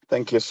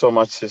Thank you so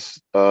much,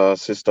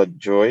 Sister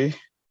Joy.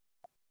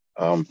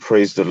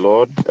 Praise the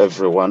Lord,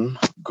 everyone.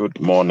 Good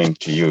morning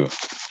to you.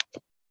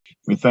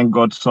 We thank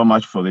God so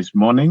much for this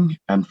morning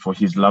and for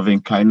his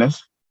loving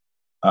kindness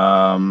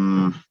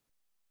and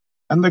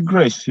the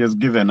grace he has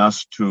given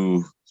us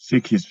to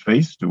seek his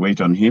face, to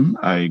wait on him.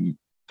 I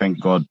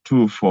thank God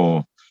too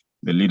for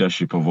the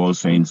leadership of All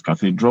Saints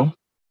Cathedral.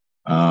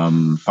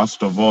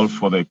 First of all,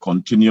 for the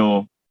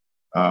continual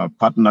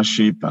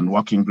partnership and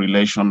working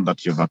relation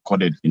that you've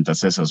accorded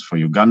intercessors for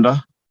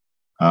Uganda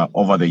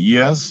over the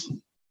years.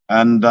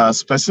 And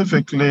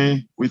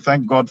specifically, we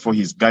thank God for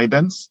his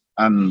guidance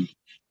and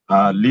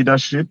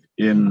leadership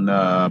in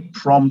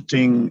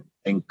prompting,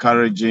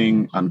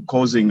 encouraging, and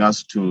causing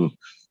us to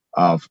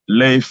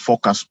lay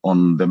focus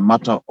on the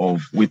matter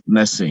of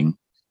witnessing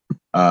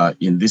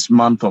in this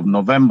month of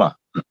November.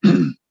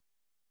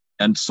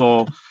 And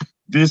so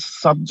this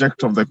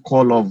subject of the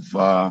call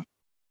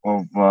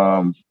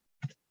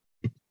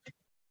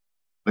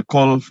the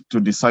call to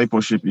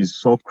discipleship is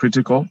so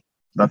critical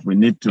that we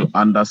need to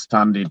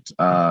understand it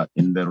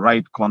in the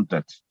right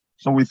context.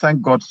 So we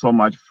thank God so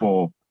much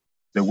for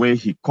the way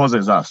he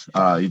causes us.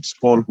 It's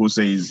Paul who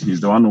says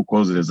he's the one who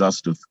causes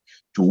us to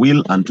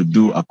will and to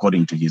do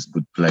according to his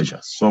good pleasure.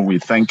 So we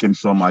thank him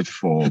so much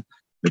for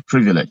the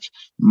privilege.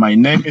 My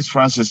name is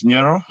Francis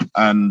Nyero,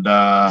 and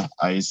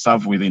I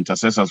serve with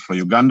Intercessors for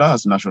Uganda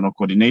as National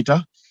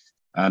Coordinator.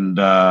 And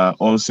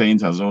All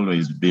Saints has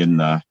always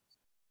been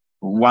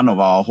one of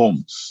our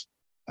homes.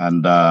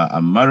 And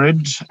I'm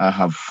married. I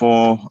have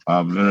 4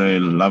 very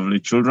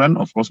lovely children,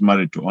 of course,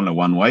 married to only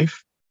one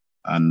wife.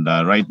 And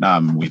right now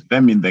I'm with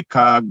them in the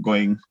car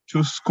going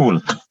to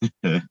school,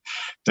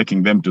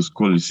 taking them to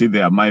school. You see,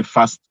 they are my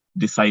first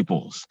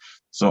disciples.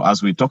 So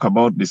as we talk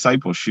about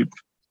discipleship,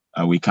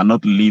 we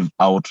cannot leave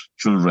out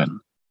children,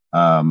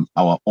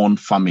 our own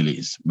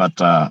families. But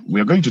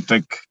we are going to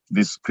take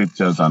these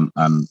scriptures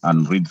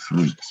and read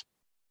through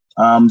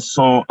it.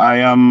 So I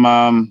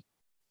am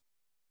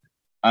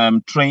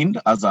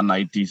trained as an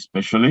IT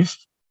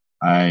specialist.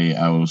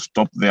 I will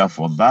stop there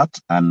for that.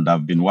 And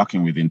I've been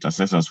working with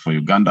Intercessors for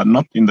Uganda,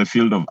 not in the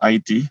field of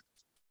IT.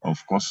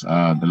 Of course,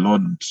 the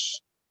Lord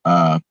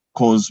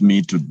caused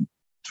me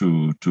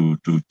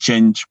to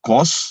change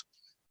course.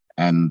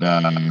 And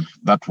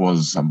that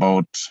was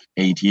about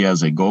 8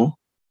 years ago.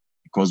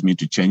 He caused me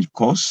to change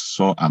course.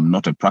 So I'm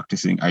not a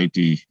practicing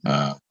IT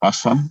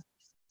person.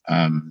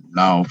 I'm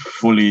now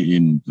fully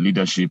in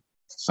leadership,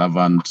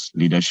 servant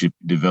leadership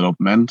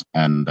development,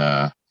 and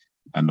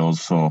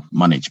also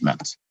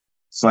management.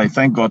 So I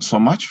thank God so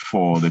much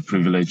for the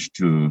privilege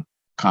to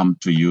come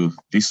to you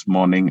this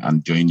morning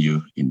and join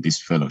you in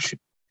this fellowship.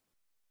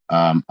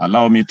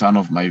 Allow me to turn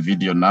off my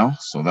video now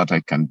so that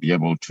I can be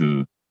able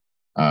to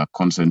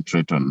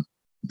concentrate on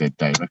the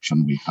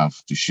direction we have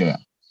to share.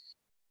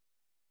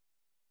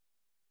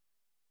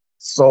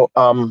 So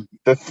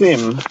the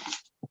theme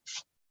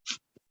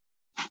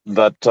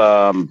that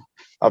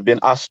I've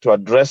been asked to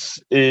address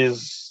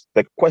is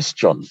the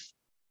question.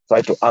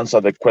 Try to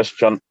answer the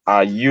question,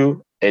 are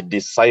you a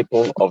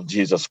disciple of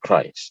Jesus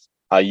Christ?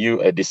 Are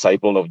you a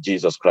disciple of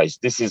Jesus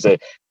Christ? This is a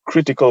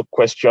critical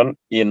question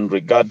in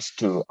regards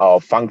to our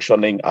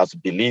functioning as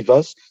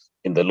believers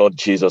in the Lord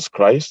Jesus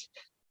Christ,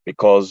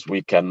 because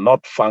we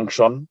cannot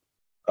function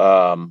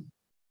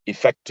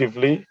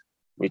effectively,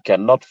 we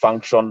cannot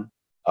function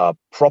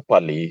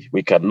properly,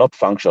 we cannot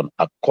function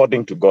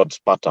according to God's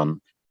pattern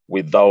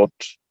without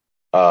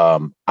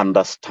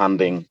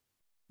understanding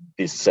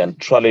the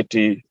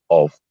centrality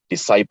of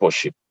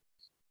discipleship.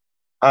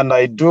 And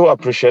I do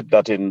appreciate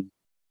that in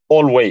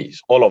all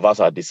ways, all of us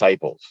are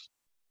disciples.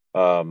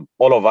 All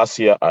of us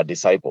here are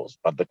disciples,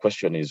 but the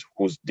question is,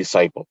 who's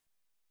disciple?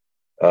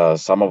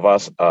 Some of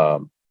us,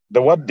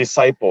 the word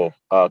disciple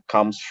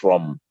comes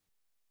from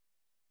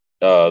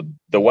the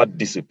word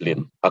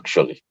discipline,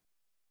 actually.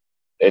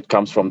 It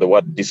comes from the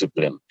word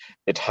discipline.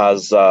 It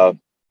has other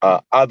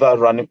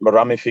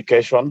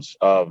ramifications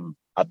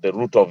at the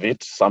root of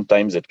it.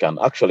 Sometimes it can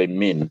actually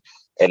mean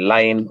a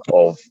line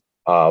of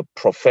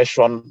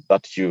profession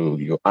that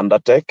you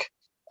undertake.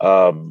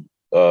 All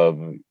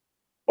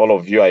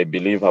of you, I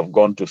believe, have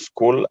gone to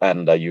school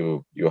and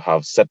you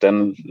have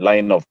certain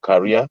line of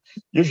career.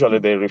 Usually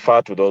they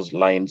refer to those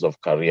lines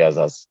of careers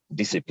as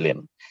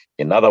discipline.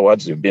 In other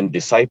words, you've been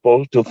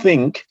discipled to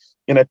think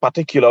in a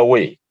particular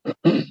way.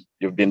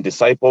 You've been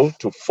discipled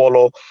to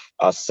follow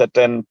a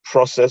certain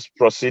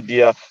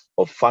procedure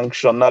of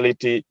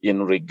functionality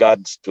in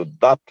regards to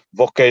that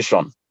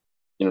vocation.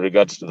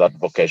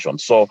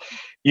 So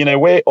in a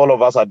way, all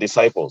of us are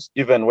disciples.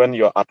 Even when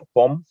you're at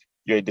home,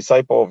 you're a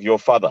disciple of your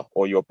father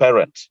or your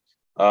parent.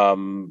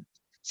 Some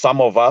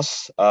of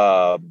us,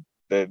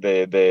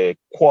 the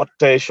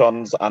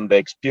quotations and the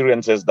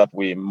experiences that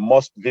we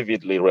most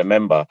vividly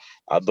remember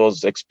are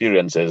those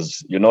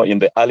experiences, in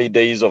the early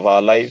days of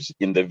our lives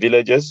in the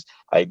villages.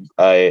 I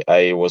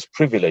was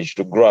privileged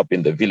to grow up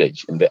in the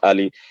village in the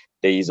early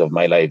days of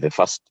my life, the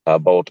first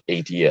about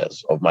 8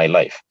 years of my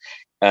life.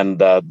 And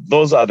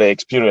those are the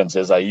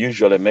experiences I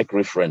usually make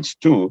reference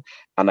to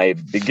And I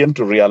begin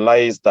to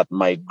realize that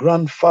my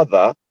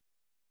grandfather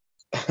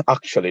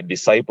actually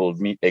discipled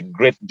me a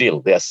great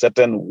deal. There are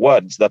certain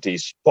words that he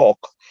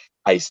spoke.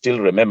 I still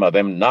remember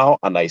them now,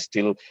 and I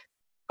still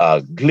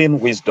glean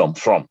wisdom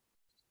from.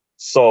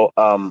 So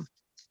all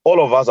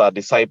of us are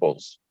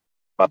disciples,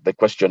 but the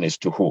question is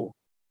to who?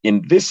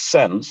 In this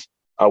sense,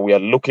 we are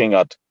looking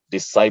at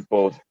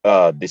disciples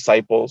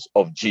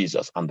of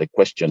Jesus, and the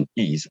question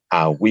is,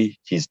 are we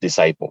his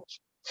disciples?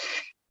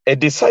 A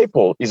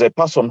disciple is a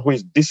person who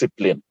is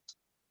disciplined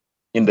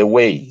in the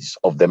ways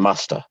of the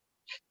master,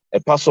 a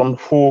person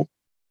who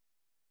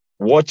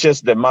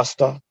watches the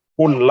master,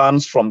 who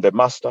learns from the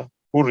master,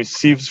 who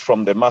receives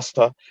from the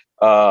master,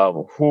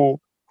 who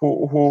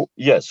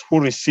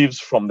receives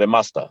from the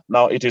master.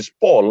 Now, it is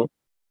Paul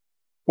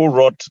who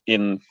wrote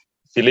in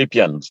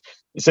Philippians.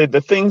 He said,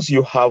 the things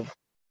you have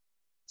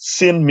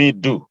seen me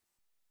do,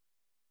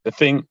 the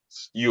things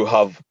you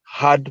have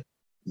heard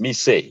me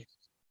say,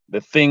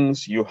 the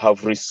things you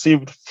have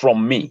received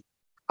from me,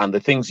 and the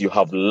things you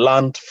have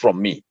learned from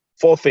me.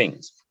 4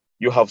 things.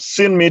 You have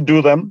seen me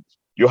do them,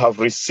 you have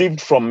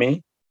received from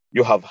me,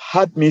 you have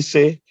heard me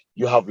say,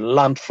 you have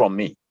learned from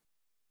me.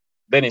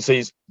 Then he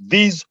says,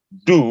 these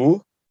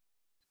do,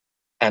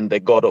 and the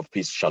God of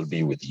peace shall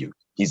be with you.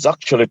 He's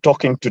actually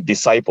talking to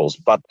disciples,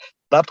 but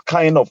that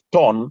kind of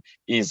tone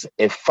is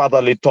a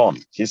fatherly tone.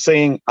 He's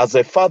saying, as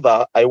a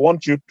father, I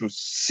want you to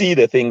see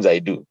the things I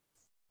do.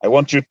 I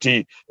want you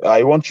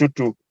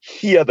to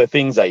hear the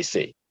things I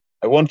say.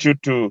 I want you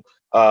to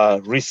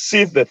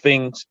receive the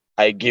things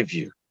I give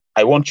you.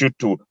 I want you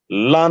to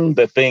learn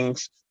the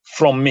things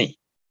from me.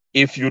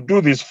 If you do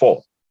these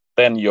 4,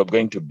 then you're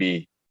going to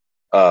be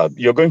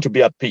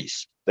at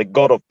peace. The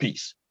God of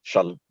peace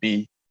shall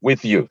be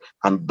with you.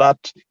 And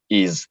that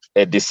is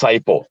a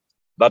disciple.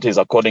 That is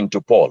according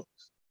to Paul.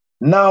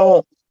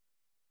 Now,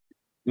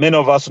 many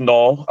of us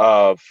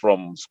know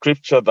from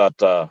scripture that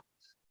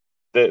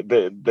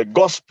the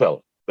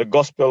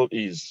gospel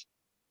is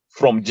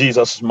from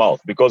Jesus'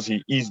 mouth, because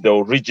he is the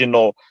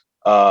original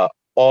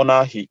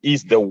honor. He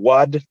is the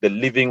word, the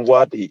living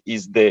word. He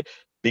is the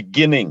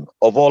beginning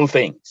of all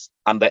things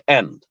and the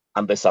end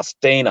and the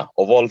sustainer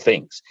of all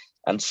things.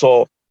 And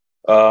so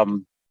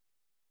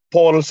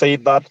Paul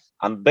said that,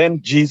 and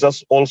then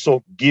Jesus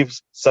also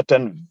gives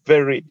certain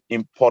very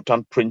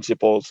important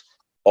principles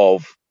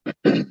of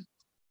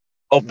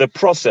the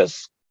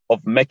process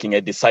of making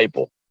a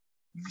disciple.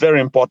 Very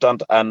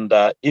important. And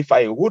if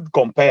I would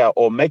compare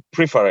or make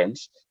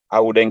preference, I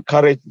would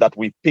encourage that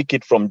we pick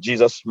it from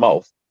Jesus'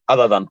 mouth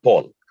other than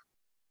Paul,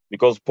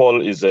 because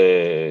Paul is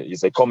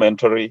a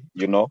commentary.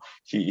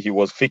 He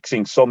was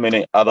fixing so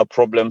many other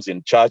problems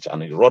in church,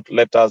 and he wrote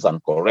letters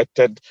and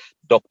corrected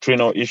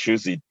doctrinal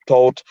issues. He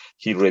taught,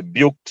 he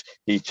rebuked,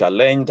 he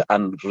challenged,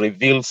 and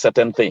revealed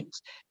certain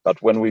things.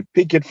 But when we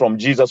pick it from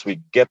Jesus, we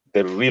get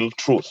the real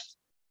truth,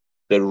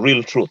 the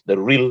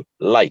real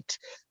light.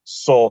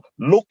 So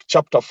Luke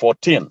chapter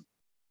 14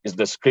 is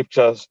the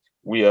scriptures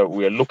we are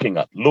looking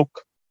at.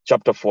 Luke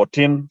chapter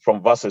 14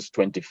 from verses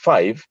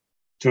 25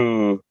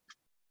 to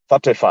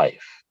 35.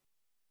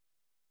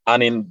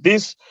 And in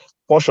this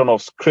portion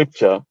of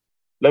scripture,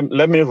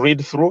 let me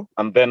read through,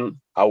 and then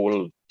I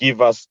will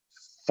give us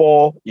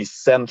 4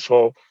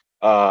 essential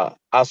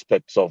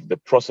aspects of the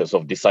process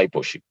of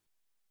discipleship.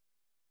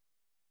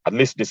 At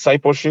least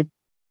discipleship,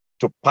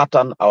 to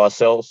pattern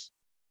ourselves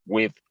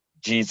with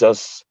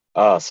Jesus'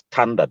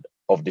 standard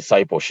of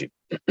discipleship.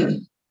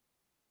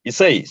 He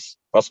says,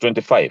 verse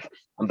 25,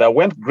 and there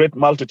went great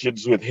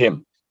multitudes with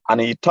him,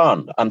 and he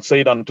turned and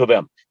said unto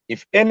them,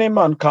 if any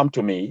man come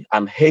to me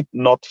and hate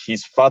not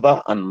his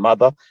father and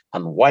mother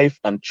and wife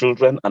and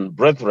children and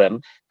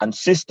brethren and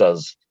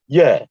sisters,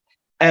 yea,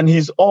 and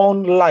his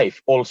own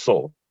life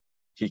also,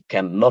 he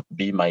cannot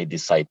be my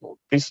disciple.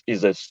 This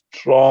is a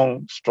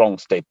strong, strong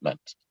statement.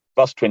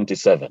 Verse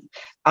 27,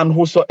 and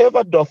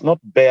whosoever doth not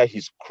bear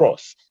his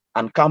cross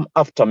and come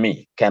after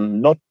me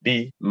cannot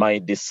be my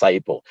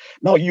disciple.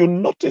 Now you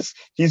notice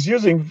he's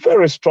using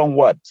very strong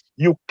words.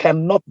 You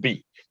cannot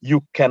be,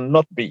 you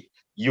cannot be,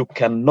 you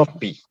cannot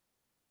be.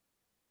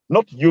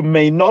 Not you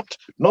may not,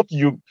 not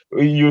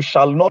you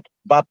shall not,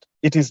 but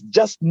it is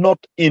just not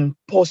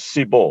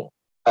impossible.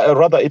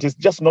 Rather, it is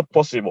just not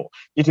possible.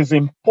 It is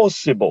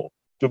impossible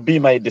to be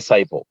my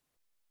disciple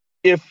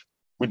if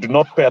we do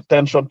not pay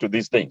attention to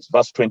these things.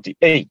 Verse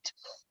 28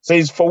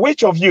 says, for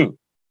which of you,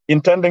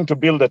 intending to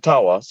build a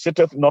tower,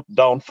 sitteth not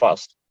down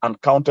first and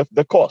counteth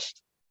the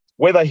cost,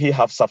 whether he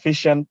have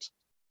sufficient,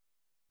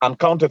 and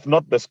counteth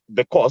not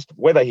the cost,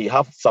 whether he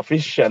have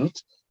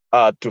sufficient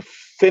to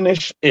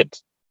finish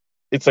it?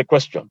 It's a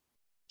question.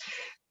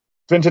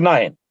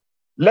 29,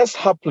 lest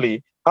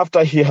haply,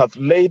 after he hath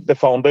laid the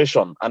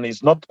foundation and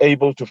is not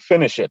able to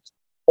finish it,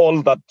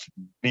 all that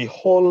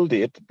behold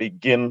it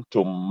begin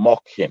to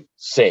mock him,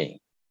 saying,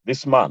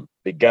 this man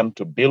began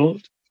to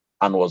build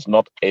and was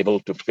not able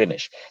to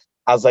finish.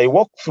 As I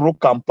walk through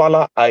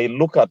Kampala, I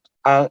look at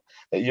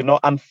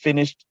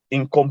unfinished,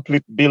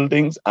 incomplete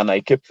buildings, and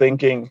I keep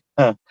thinking,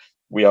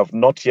 we have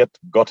not yet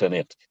gotten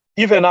it.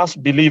 Even as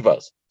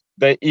believers,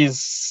 there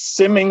is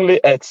seemingly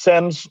a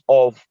sense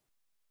of,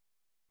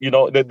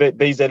 there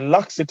is a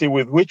laxity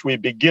with which we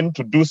begin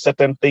to do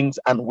certain things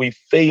and we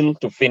fail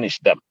to finish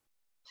them.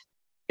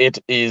 It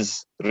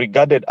is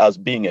regarded as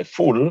being a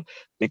fool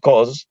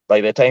because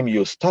by the time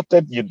you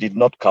started, you did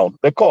not count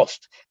the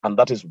cost. And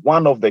that is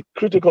one of the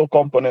critical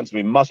components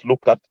we must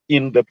look at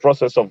in the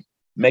process of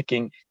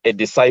making a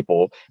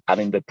disciple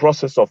and in the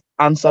process of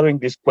answering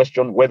this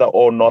question, whether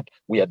or not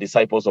we are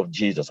disciples of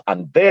Jesus.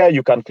 And there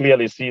you can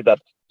clearly see that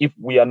if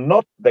we are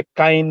not the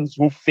kinds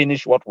who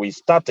finish what we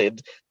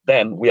started,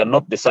 then we are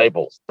not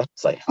disciples.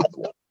 That's a hard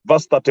one.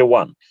 Verse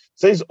 31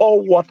 says,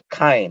 "Oh, what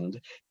kind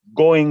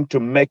going to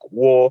make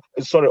war,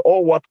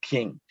 or what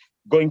king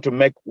going to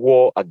make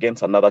war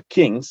against another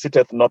king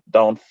sitteth not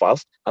down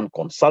fast and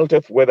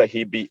consulteth whether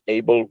he be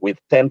able with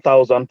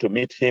 10,000 to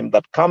meet him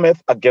that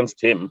cometh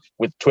against him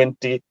with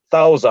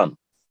 20,000.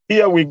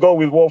 Here we go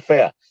with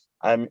warfare.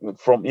 I'm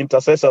from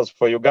Intercessors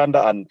for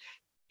Uganda, and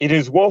it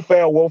is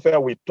warfare.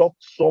 We talk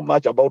so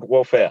much about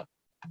warfare,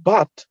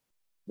 but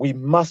we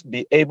must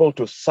be able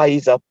to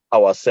size up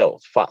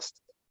ourselves fast.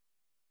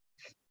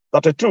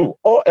 32,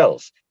 or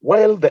else,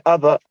 while the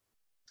other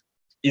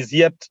is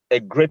yet a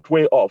great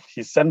way off,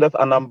 he sendeth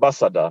an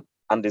ambassador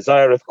and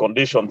desireth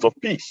conditions of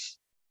peace.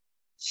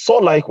 So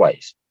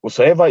likewise,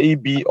 whosoever he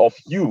be of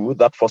you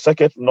that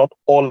forsaketh not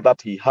all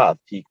that he hath,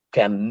 he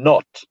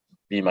cannot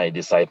be my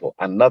disciple.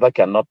 Another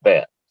cannot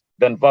bear."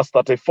 Then verse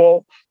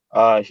 34,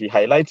 he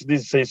highlights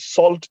this, says,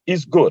 "Salt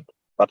is good,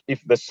 but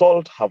if the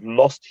salt have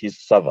lost his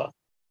savour,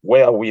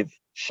 wherewith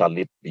shall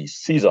it be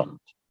seasoned?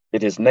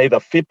 It is neither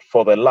fit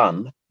for the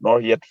land,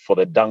 nor yet for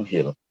the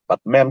dunghill, but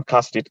men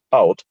cast it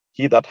out.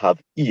 He that hath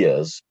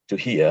ears to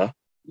hear,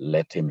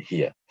 let him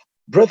hear."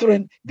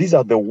 Brethren, these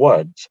are the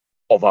words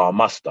of our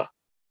master.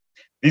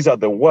 These are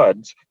the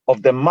words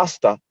of the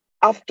master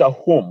after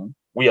whom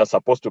we are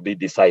supposed to be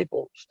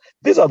disciples.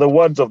 These are the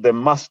words of the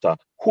master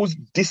whose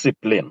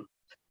discipline,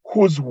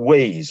 whose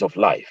ways of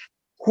life,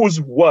 whose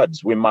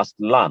words we must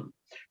learn,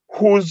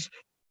 whose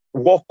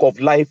walk of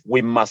life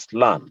we must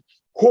learn,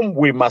 whom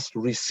we must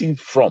receive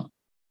from.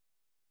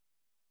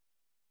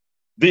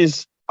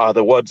 These are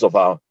the words of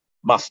our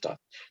master.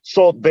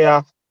 So there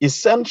are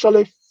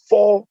essentially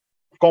four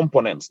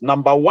components.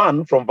 Number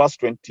one, from verse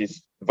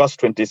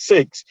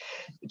 26,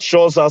 it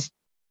shows us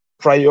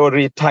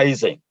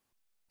prioritizing,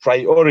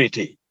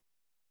 priority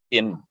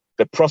in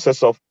the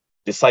process of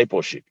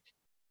discipleship,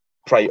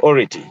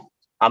 priority.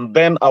 And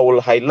then I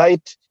will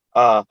highlight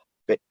the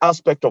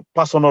aspect of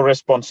personal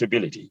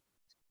responsibility.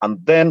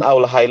 And then I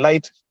will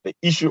highlight the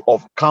issue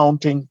of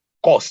counting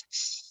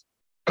costs.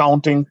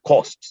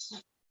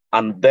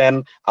 And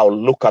then I'll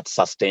look at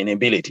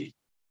sustainability.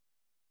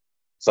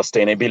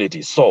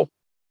 So,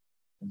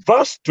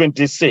 verse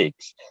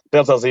 26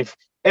 tells us, "If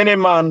any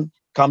man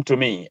come to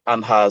me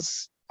and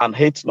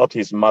hates not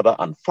his mother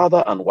and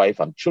father and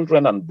wife and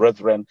children and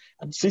brethren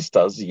and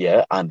sisters,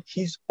 yea, and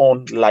his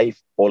own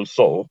life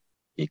also,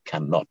 he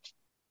cannot.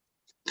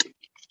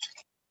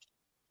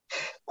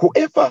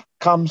 Whoever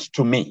comes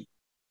to me,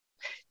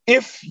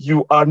 if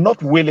you are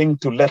not willing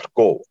to let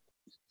go,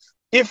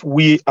 if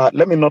we are,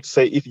 let me not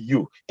say if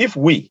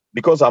we,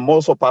 because I'm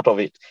also part of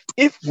it,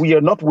 if we are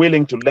not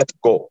willing to let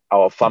go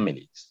our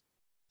families."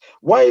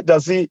 Why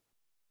does he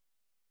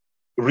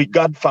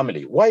regard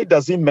family? Why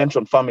does he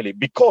mention family?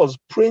 Because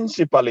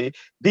principally,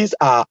 these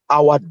are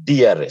our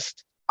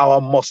dearest,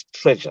 our most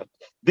treasured.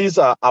 These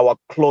are our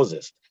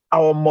closest,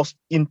 our most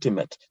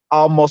intimate,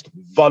 our most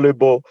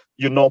valuable,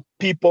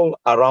 people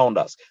around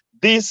us.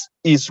 This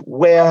is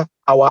where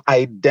our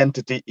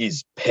identity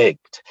is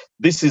pegged.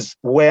 This is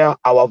where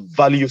our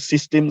value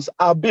systems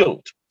are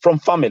built, from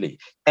family.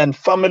 And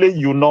family,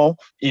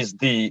 is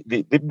the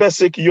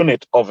basic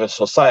unit of a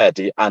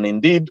society and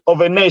indeed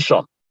of a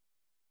nation.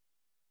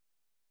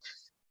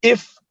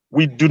 If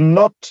we do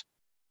not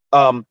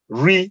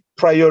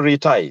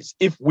reprioritize,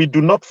 if we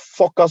do not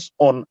focus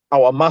on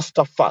our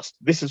master first,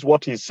 this is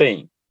what he's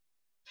saying.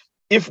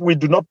 If we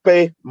do not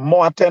pay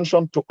more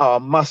attention to our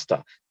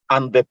master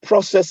and the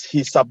process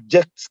he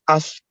subjects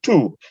us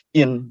to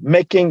in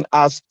making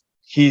us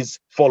his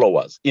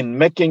followers, in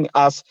making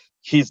us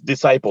his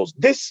disciples,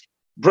 this,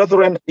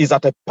 brethren, is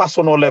at a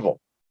personal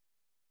level.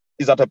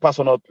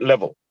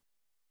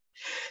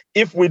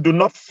 If we do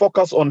not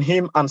focus on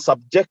him and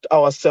subject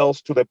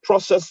ourselves to the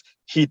process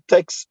he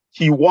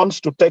wants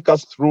to take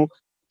us through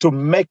to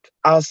make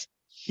us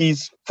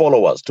his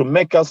followers, to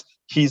make us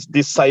his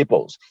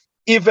disciples,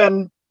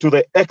 even to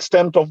the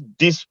extent of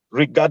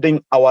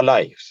disregarding our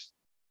lives,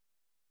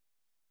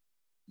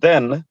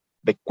 then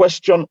the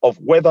question of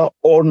whether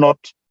or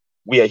not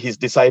we are his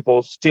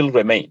disciples still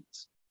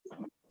remains.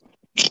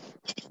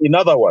 In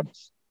other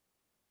words,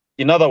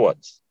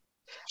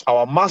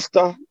 our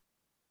master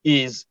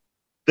is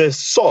the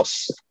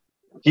source.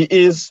 He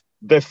is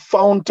the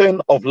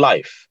fountain of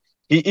life.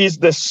 He is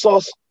the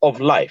source of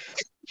life.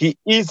 He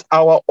is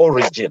our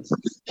origin.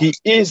 He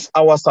is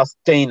our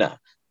sustainer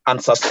and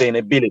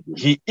sustainability.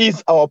 He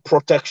is our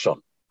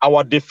protection.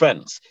 our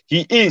defense.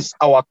 He is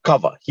our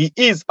cover. He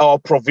is our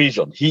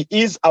provision. He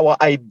is our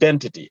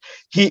identity.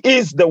 He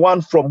is the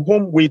one from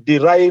whom we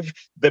derive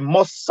the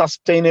most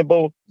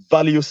sustainable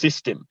value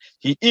system.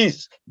 He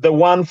is the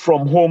one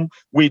from whom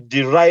we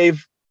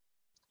derive,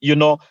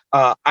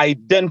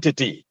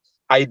 identity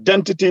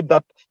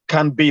that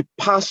can be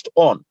passed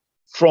on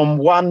from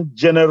one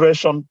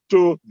generation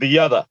to the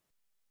other.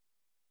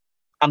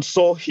 And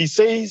so he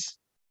says,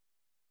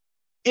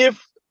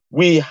 if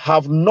we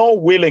have no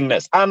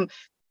willingness, and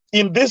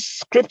in this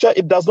scripture,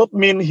 it does not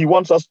mean he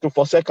wants us to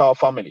forsake our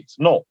families.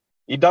 No,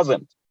 it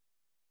doesn't.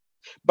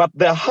 But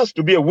there has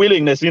to be a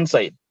willingness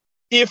inside.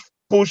 If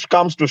push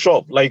comes to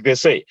shove, like they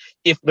say,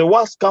 if the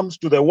worst comes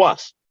to the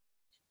worst,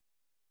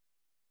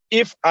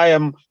 if I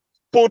am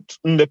put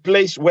in the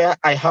place where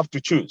I have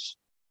to choose,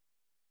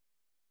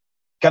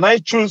 can I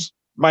choose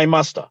my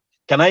master?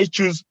 Can I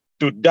choose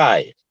to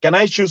die? Can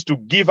I choose to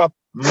give up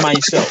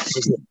myself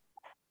to him?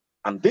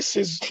 And this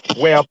is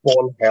where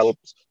Paul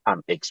helps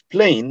and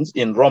explains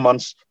in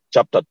Romans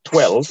chapter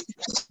 12,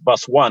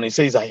 verse 1. He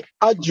says, I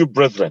urge you,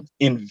 brethren,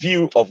 in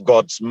view of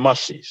God's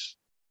mercies,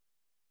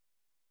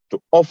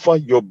 to offer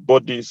your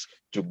bodies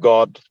to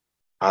God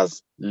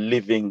as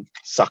living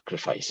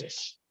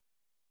sacrifices.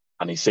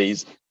 And he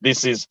says,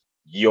 this is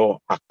your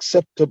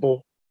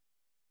acceptable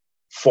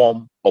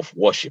form of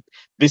worship.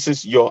 This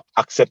is your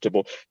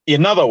acceptable.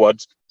 In other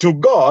words, to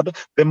God,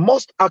 the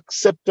most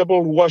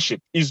acceptable worship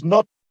is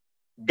not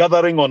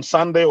gathering on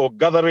Sunday or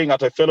gathering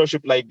at a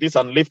fellowship like this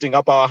and lifting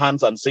up our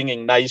hands and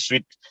singing nice,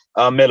 sweet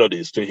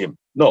melodies to him.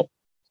 No.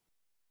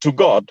 To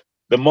God,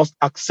 the most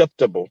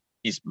acceptable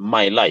is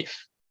my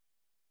life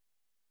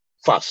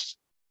first.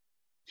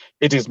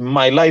 It is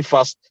my life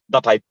first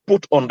that I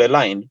put on the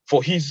line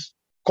for his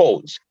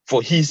cause,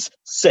 for his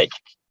sake.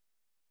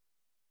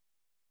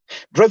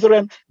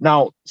 Brethren,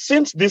 now,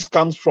 since this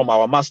comes from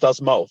our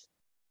master's mouth,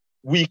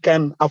 we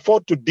can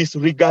afford to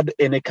disregard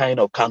any kind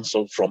of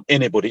counsel from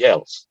anybody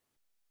else.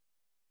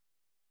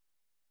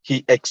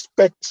 He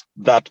expects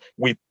that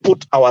we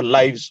put our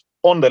lives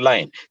on the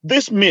line.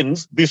 This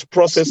means this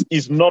process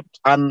is not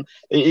an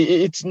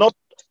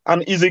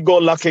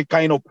easy-go-lucky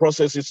kind of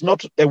process. It's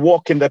not a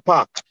walk in the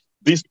park.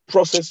 This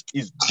process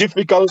is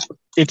difficult.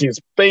 It is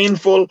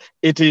painful.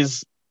 It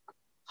is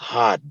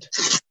hard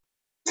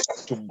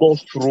to go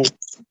through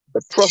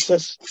the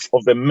process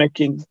of the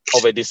making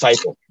of a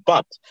disciple.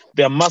 But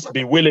there must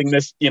be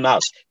willingness in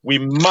us. We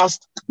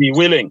must be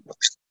willing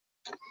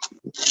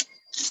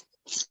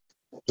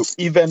to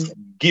even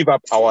give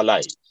up our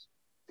lives.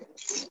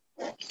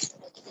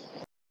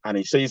 And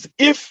he says,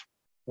 if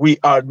we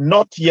are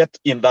not yet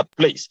in that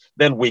place,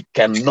 then we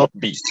cannot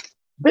be.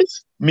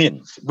 This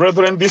means,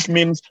 brethren,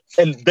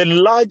 the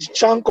large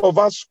chunk of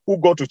us who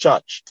go to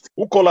church,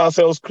 who call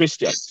ourselves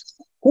Christians,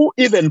 who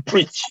even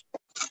preach,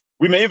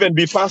 we may even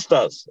be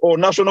pastors or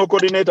national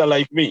coordinator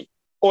like me,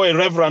 or a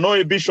reverend or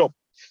a bishop.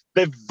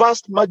 The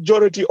vast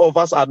majority of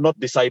us are not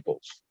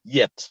disciples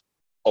yet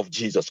of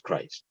Jesus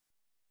Christ.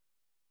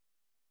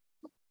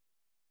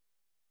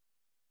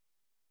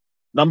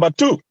 Number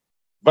 2,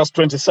 verse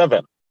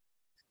 27.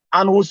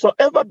 And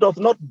whosoever doth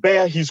not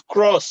bear his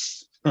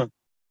cross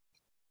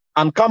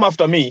and come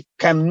after me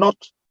cannot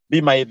be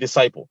my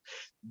disciple.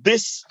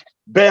 This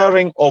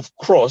bearing of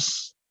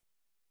cross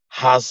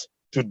has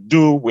to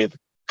do with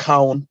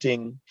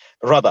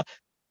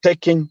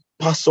taking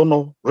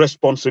personal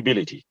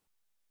responsibility.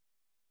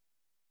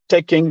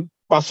 Taking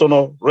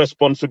personal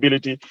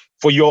responsibility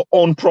for your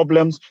own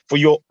problems, for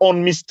your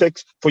own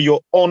mistakes, for your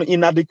own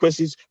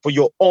inadequacies, for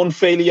your own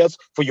failures,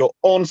 for your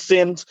own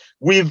sins,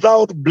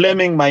 without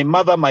blaming my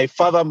mother, my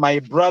father, my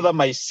brother,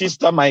 my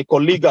sister, my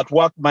colleague at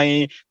work,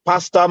 my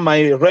pastor,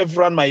 my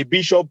reverend, my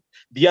bishop,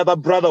 the other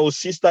brother or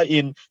sister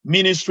in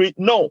ministry.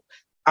 No,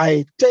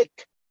 I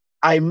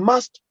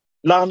must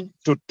learn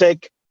to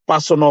take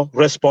personal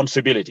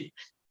responsibility.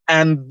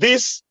 And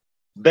this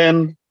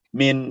then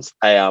means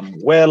I am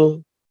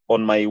well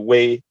on my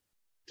way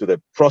to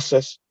the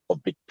process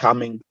of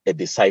becoming a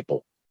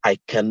disciple. I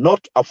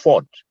cannot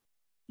afford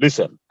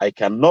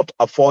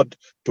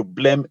to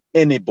blame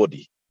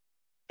anybody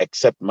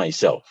except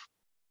myself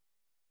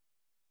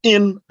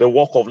in the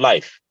walk of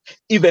life.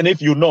 Even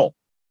if you know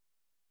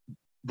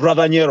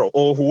Brother Nyero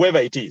or whoever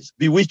it is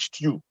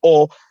bewitched you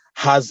or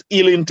has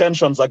ill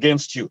intentions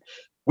against you,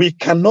 we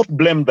cannot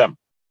blame them.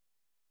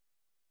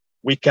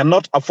 We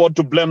cannot afford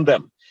to blame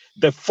them.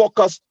 The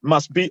focus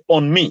must be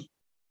on me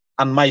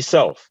and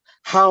myself.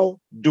 How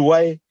do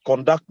I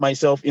conduct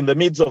myself in the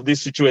midst of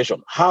this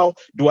situation? How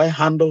do I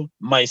handle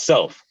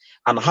myself?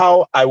 And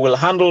how I will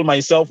handle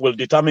myself will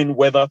determine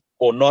whether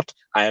or not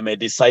I am a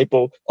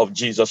disciple of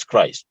Jesus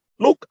Christ.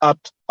 Look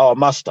at our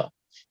master.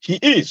 He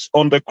is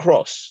on the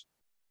cross,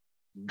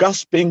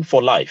 gasping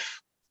for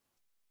life.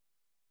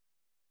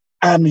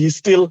 And he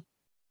still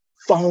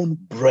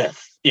found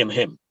breath in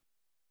him.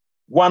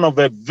 One of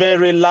the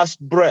very last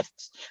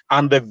breaths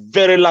and the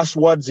very last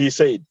words he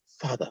said,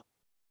 Father,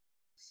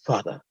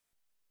 Father,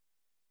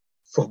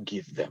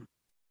 forgive them,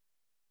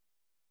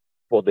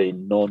 for they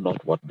know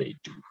not what they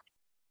do.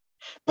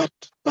 But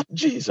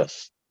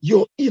Jesus,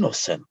 You're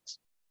innocent.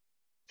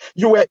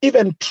 You were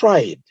even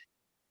tried,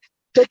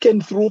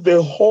 taken through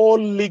the whole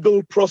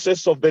legal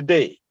process of the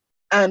day.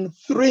 And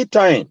 3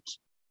 times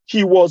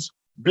he was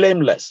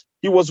blameless.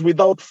 He was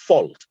without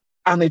fault.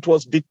 And it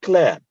was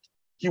declared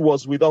he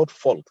was without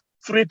fault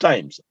 3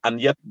 times.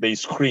 And yet they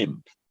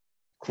screamed,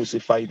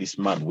 crucify this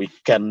man. We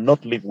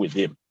cannot live with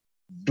him.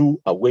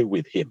 Do away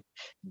with him.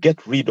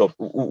 Get rid of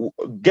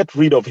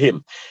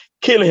him.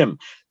 Kill him.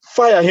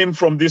 Fire him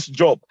from this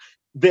job.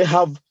 They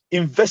have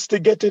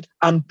investigated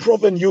and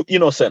proven you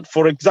innocent,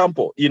 for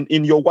example,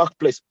 in your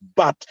workplace.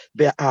 But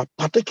there are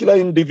particular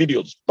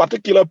individuals,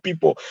 particular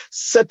people,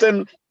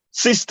 certain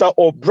sister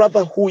or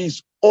brother who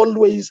is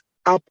always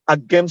up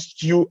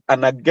against you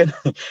and again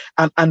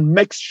and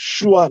makes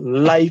sure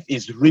life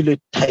is really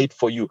tight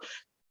for you.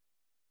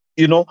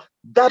 You know,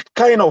 that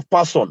kind of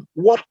person,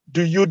 what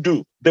do you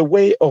do? The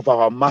way of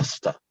our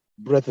master,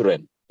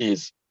 brethren,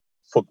 is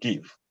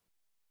forgive.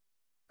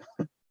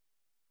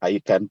 I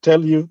can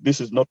tell you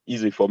this is not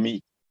easy for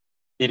me.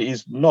 It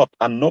is not,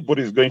 and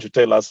nobody is going to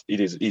tell us it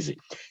is easy.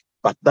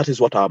 But that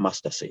is what our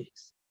master says.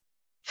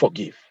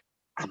 Forgive.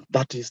 And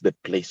that is the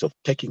place of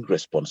taking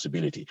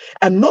responsibility.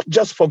 And not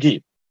just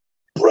forgive.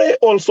 Pray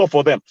also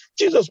for them.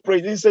 Jesus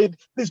prayed. He said,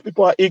 these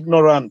people are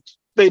ignorant.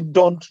 They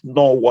don't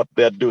know what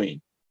they're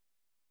doing.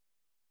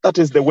 That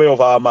is the way of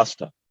our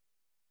master.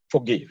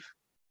 Forgive.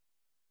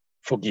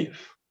 Forgive.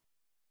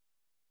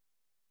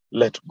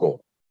 Let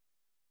go.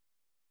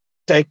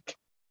 Take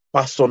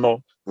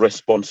personal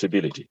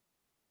responsibility.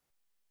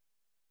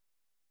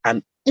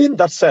 And in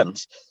that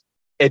sense,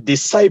 a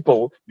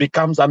disciple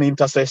becomes an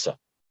intercessor.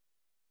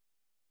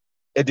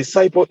 A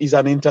disciple is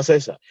an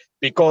intercessor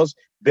because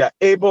they are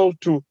able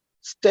to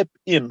step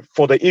in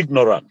for the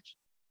ignorant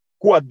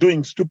who are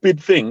doing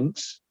stupid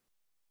things.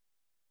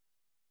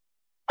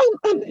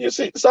 And you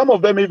see, some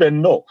of them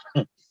even know.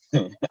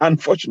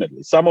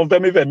 Unfortunately, some of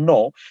them even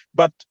know,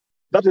 but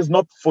that is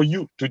not for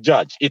you to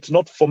judge. It's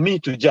not for me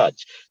to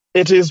judge.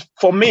 It is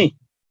for me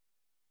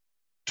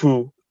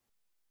to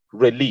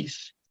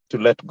release, to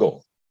let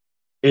go.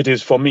 It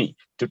is for me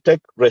to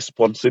take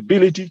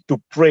responsibility to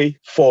pray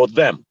for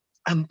them.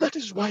 And that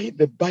is why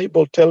the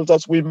Bible tells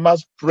us we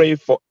must pray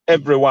for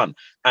everyone.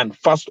 And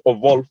first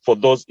of all, for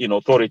those in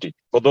authority,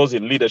 for those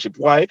in leadership.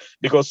 Why?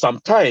 Because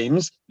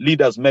sometimes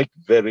leaders make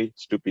very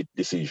stupid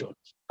decisions.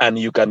 And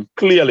you can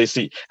clearly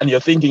see, and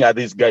you're thinking,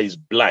 this guy is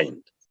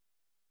blind.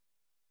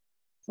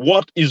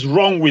 What is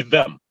wrong with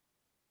them?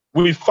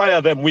 We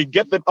fire them. We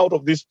get them out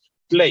of this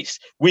place.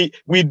 We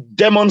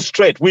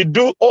demonstrate. We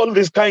do all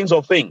these kinds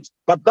of things.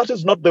 But that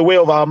is not the way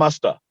of our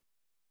master.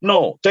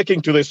 No,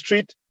 taking to the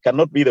street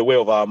cannot be the way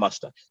of our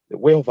master. The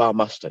way of our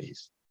master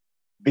is,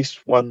 these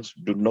ones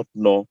do not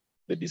know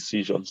the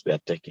decisions they are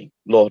taking.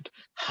 Lord,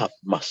 have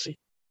mercy.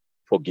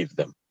 Forgive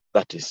them.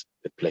 That is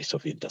the place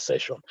of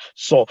intercession.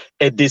 So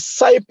a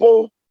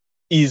disciple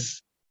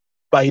is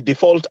by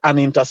default an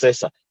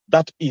intercessor.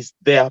 That is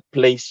their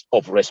place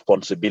of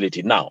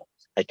responsibility. Now,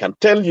 I can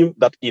tell you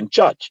that in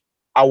church,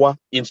 our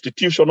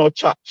institutional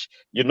church,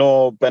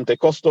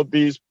 Pentecostal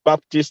this,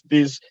 Baptist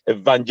this,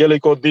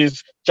 Evangelical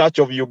this, Church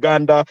of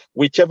Uganda,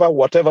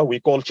 whatever we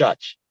call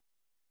church,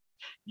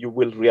 you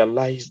will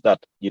realize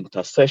that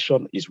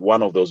intercession is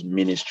one of those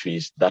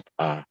ministries that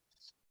are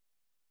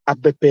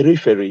at the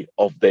periphery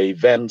of the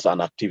events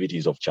and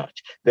activities of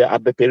church. They're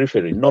at the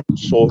periphery, not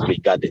so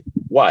regarded.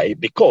 Why?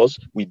 Because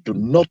we do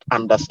not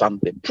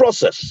understand the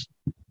process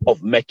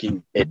of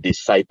making a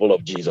disciple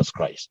of Jesus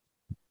Christ.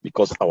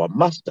 Because our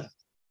master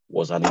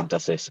was an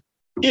intercessor.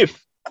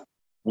 If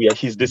we are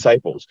his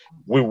disciples,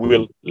 we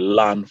will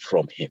learn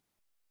from him.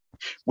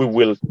 We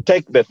will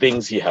take the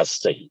things he has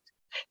said.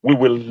 We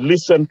will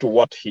listen to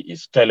what he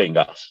is telling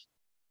us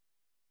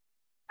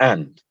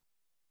and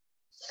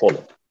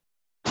follow.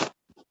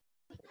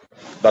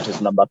 That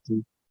is number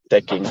 2,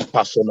 taking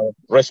personal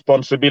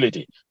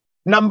responsibility.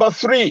 Number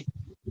 3,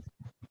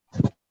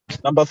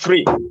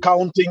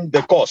 counting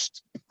the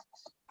cost.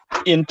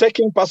 In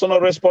taking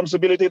personal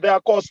responsibility, there are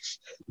costs.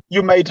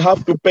 You might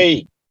have to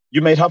pay.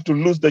 You might have to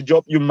lose the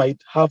job. You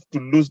might have to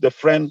lose the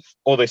friend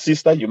or the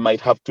sister. You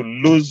might have to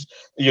lose,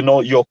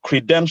 your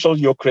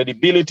credentials, your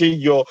credibility,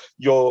 your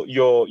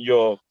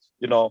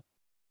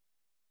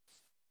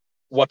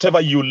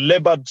whatever you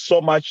labored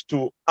so much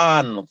to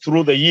earn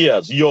through the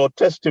years, your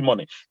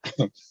testimony.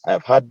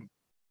 I've had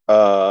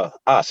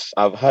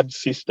I've had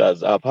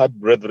sisters, I've had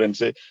brethren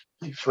say,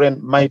 my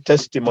friend, my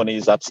testimony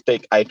is at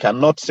stake. I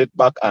cannot sit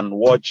back and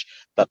watch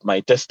that my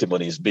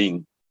testimony is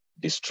being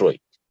destroyed.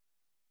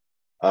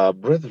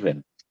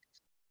 Brethren,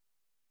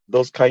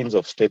 those kinds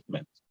of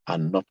statements are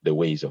not the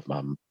ways of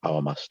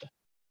our master.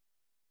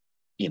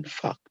 In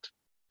fact,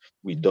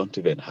 we don't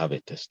even have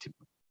a testimony.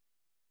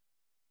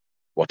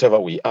 Whatever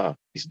we are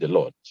is the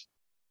Lord's,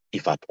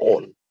 if at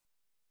all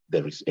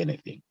there is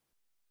anything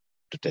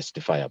to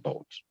testify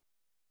about.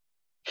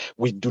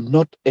 We do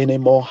not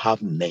anymore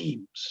have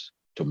names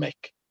to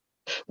make.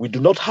 We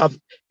do not have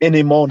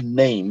any more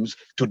names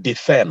to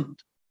defend,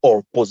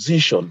 or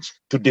positions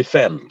to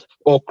defend,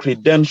 or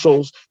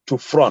credentials to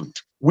front.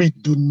 We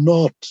do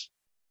not.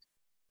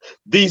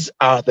 These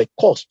are the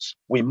costs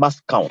we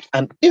must count.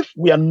 And if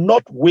we are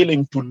not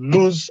willing to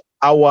lose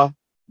our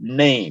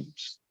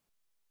names,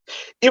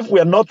 if we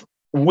are not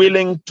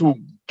willing to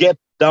get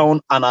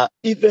down and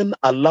even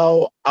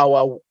allow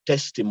our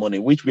testimony,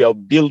 which we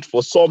have built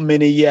for so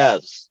many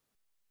years,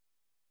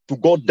 to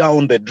go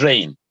down the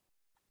drain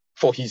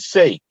for his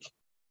sake,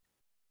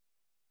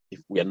 if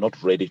we are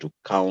not ready to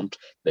count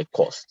the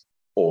cost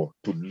or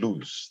to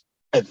lose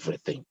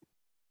everything,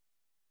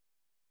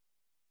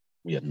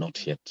 we are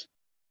not yet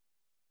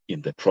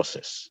in the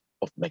process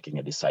of making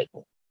a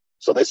disciple.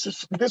 So this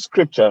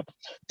scripture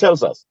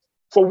tells us,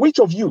 for which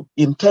of you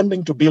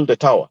intending to build a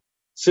tower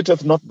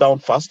sitteth not down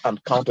fast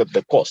and counteth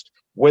the cost,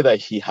 whether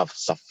he have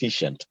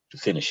sufficient to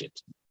finish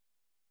it?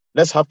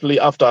 Lest haply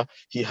after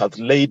he hath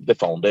laid the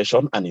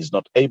foundation and is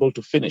not able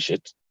to finish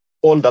it,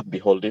 all that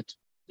behold it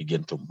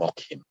begin to mock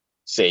him,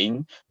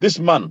 saying, this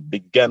man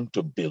began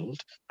to build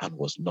and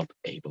was not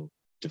able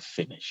to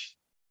finish.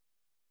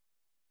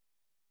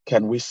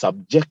 Can we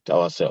subject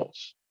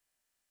ourselves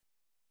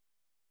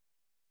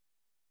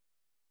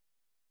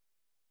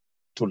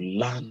to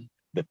learn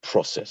the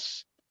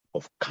process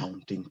of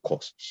counting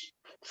costs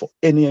for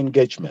any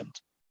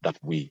engagement that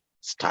we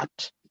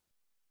start?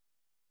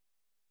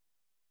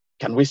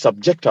 Can we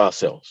subject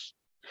ourselves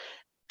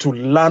to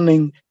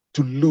learning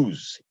to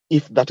lose,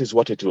 if that is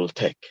what it will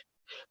take,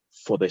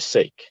 for the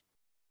sake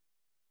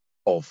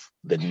of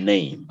the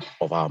name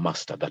of our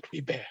master that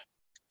we bear?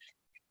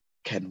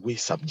 Can we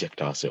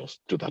subject ourselves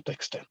to that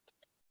extent?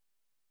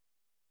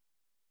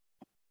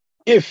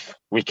 If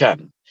we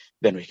can,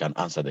 then we can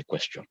answer the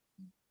question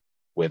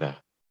whether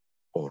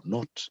or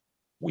not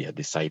we are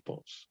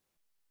disciples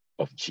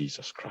of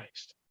Jesus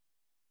Christ,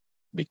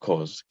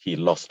 because he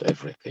lost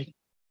everything.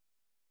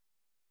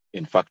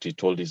 In fact, he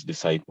told his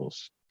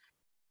disciples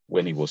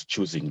when he was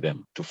choosing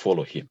them to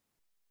follow him,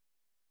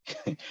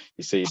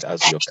 he said,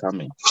 as you're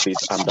coming,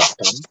 please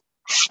understand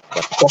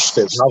that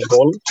foxes have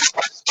holes,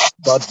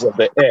 birds of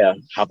the air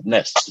have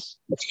nests,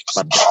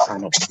 but the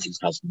Son of Man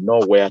has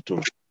nowhere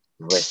to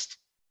rest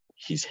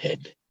his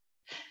head.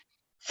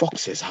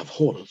 Foxes have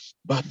holes,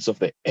 birds of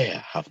the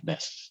air have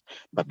nests,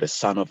 but the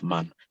Son of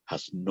Man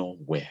has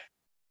nowhere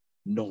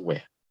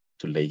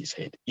to lay his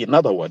head. In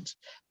other words,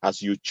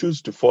 as you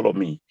choose to follow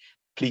me,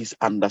 please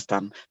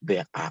understand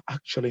there are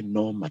actually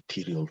no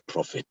material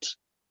profit.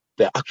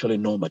 There are actually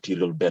no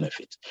material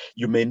benefit.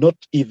 You may not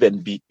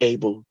even be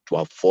able to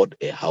afford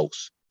a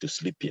house to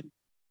sleep in.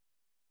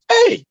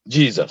 Hey,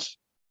 Jesus,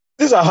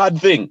 these are hard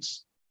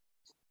things.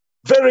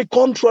 Very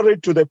contrary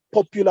to the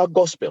popular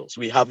gospels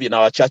we have in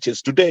our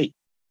churches today.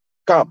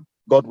 Come,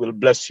 God will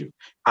bless you.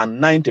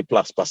 And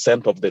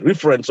 90+% of the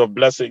reference of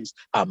blessings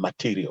are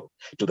material,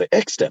 to the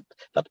extent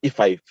that if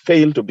I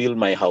fail to build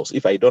my house,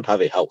 if I don't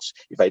have a house,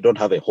 if I don't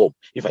have a home,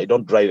 if I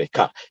don't drive a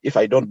car, if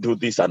I don't do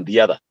this and the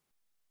other,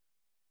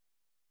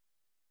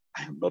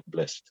 I am not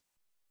blessed.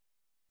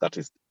 That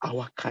is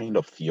our kind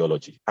of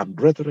theology. And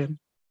brethren,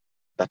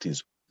 that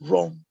is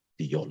wrong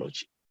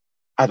theology.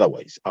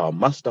 Otherwise, our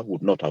master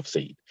would not have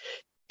said,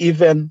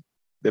 even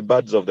the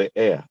birds of the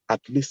air,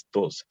 at least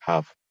those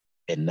have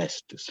a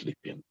nest to sleep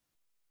in.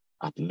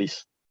 At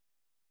least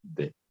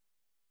the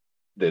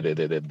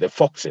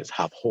foxes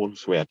have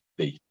holes where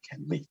they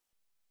can live.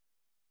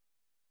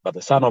 But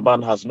the Son of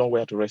Man has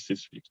nowhere to rest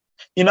his feet.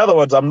 In other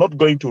words, I'm not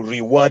going to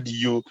reward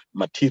you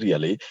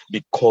materially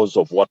because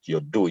of what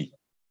you're doing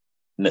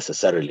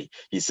necessarily.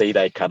 He said,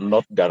 I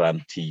cannot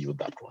guarantee you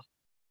that one.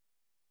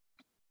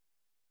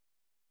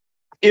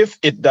 If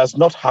it does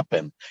not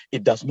happen,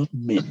 it does not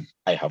mean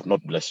I have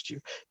not blessed you.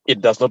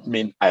 It does not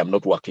mean I am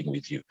not working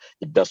with you.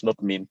 It does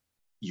not mean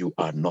you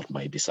are not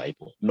my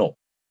disciple. No.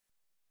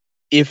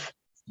 If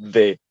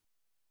the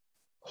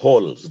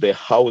halls, the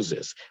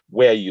houses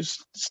where you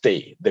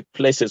stay, the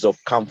places of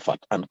comfort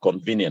and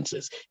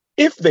conveniences,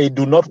 if they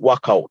do not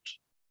work out,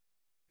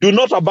 do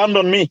not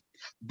abandon me.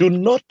 Do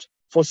not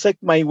forsake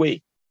my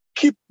way.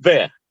 Keep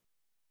there.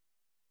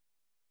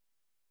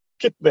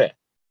 Keep there.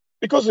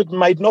 Because it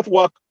might not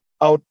work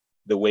out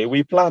the way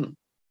we plan,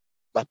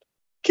 but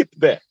keep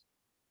there.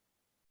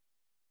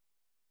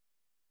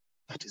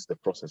 That is the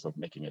process of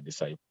making a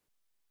disciple.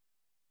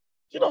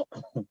 You know,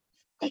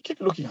 I keep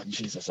looking at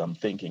Jesus. I'm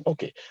thinking,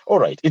 okay, all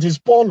right. It is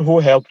Paul who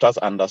helped us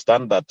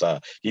understand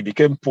that he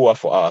became poor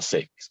for our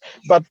sakes.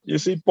 But you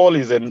see, Paul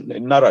is a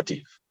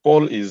narrative.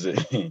 Paul is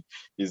a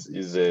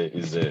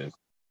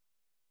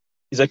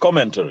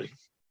commentary.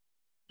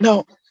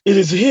 Now, it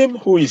is him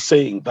who is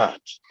saying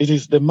that. It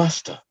is the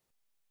master.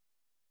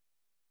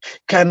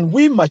 Can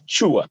we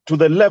mature to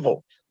the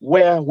level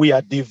where we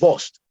are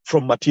divorced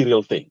from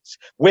material things,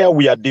 where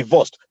we are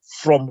divorced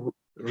from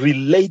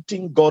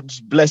relating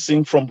God's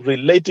blessing, from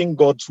relating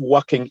God's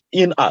working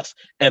in us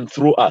and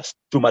through us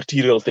to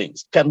material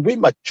things? Can we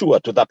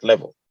mature to that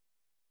level?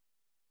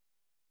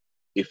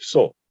 If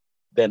so,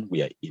 then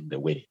we are in the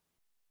way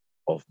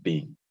of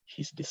being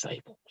his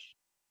disciples.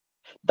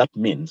 That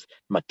means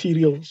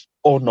materials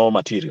or no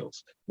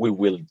materials, we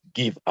will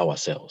give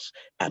ourselves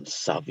and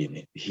serve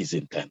in his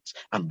intents.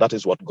 And that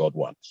is what God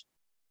wants.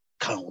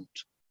 Count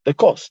the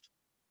cost.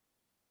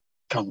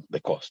 count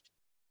the cost.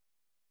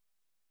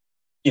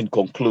 In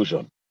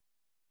conclusion,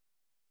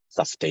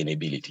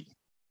 sustainability.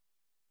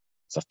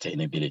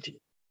 Sustainability.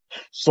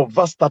 So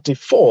verse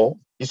 34,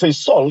 he says,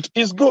 salt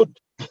is good.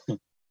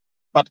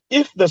 But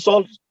if the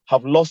salt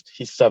have lost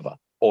his savor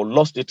or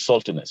lost its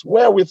saltiness,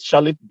 wherewith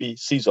shall it be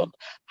seasoned?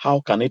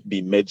 How can it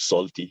be made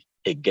salty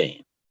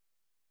again?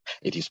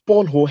 It is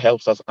Paul who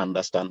helps us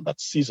understand that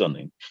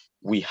seasoning,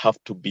 we have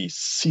to be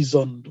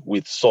seasoned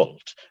with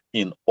salt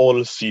in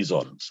all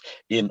seasons,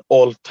 in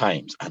all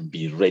times, and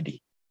be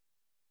ready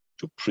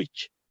to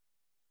preach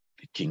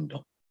the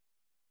kingdom.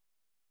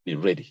 Be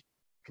ready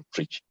to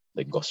preach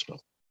the gospel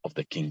of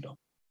the kingdom.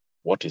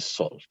 What is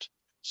salt?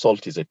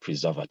 Salt is a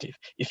preservative.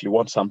 If you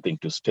want something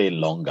to stay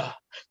longer,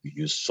 you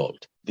use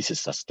salt. This is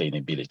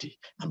sustainability.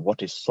 And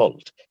what is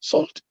salt?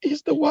 Salt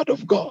is the word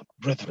of God,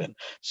 brethren.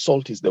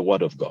 Salt is the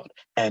word of God.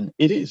 And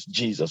it is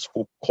Jesus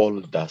who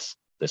called us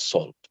the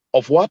salt.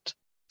 Of what?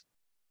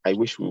 I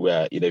wish we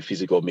were in a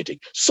physical meeting.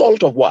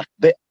 Salt of what?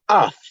 The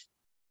earth.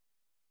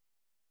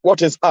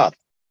 What is earth?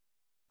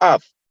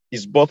 Earth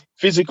is both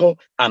physical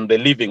and the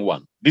living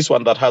one. This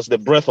one that has the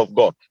breath of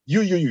God.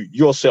 You,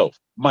 yourself,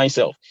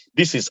 myself.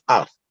 This is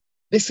earth.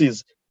 This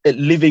is a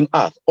living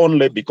earth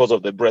only because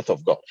of the breath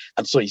of God.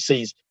 And so he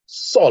says,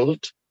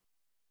 salt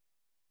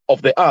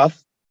of the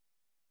earth,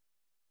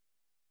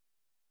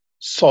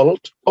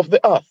 salt of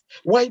the earth.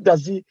 Why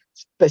does he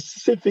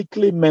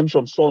specifically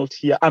mention salt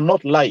here and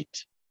not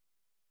light?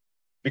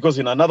 Because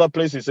in another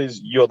place he says,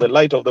 you're the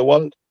light of the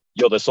world,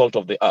 you're the salt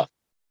of the earth.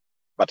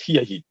 But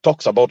here he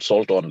talks about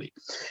salt only.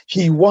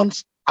 He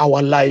wants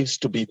our lives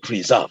to be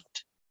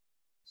preserved.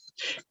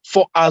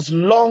 For as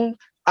long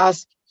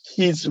as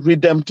his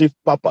redemptive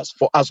purpose,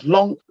 for as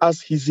long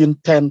as his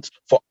intent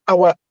for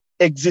our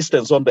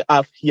existence on the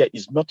earth here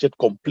is not yet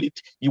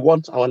complete, he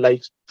wants our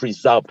lives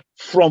preserved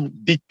from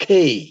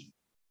decay,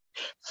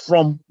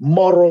 from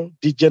moral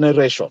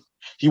degeneration.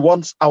 He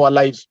wants our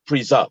lives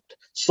preserved.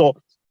 So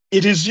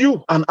it is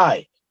you and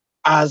I,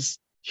 as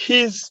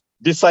his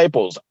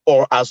disciples,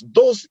 or as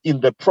those in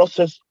the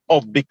process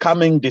of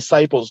becoming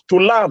disciples, to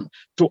learn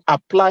to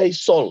apply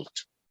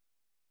salt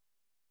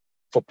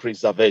for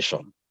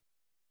preservation.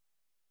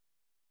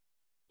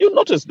 You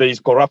notice there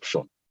is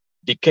corruption,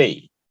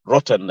 decay,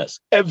 rottenness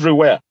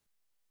everywhere.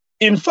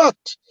 In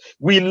fact,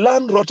 we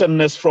learn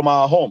rottenness from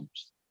our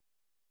homes.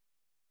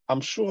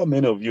 I'm sure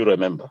many of you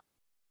remember.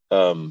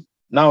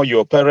 Now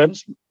your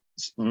parents,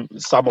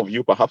 some of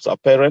you perhaps are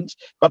parents,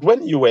 but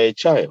when you were a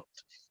child,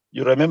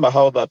 you remember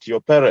how that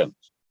your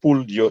parents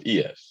pulled your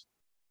ears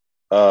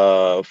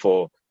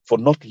for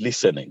not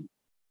listening.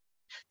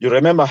 You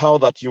remember how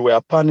that you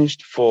were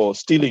punished for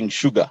stealing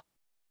sugar.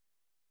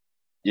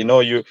 You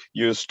know,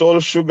 you stole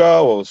sugar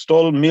or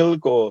stole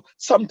milk or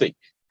something,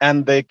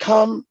 and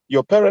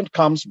your parent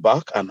comes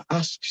back and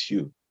asks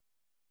you,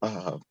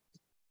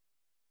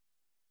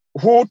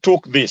 who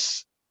took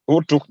this?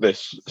 Who took the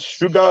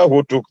sugar?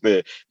 Who took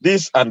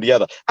this and the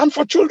other? And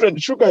for children,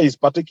 sugar is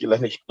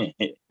particularly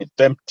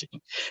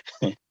tempting,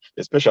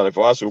 especially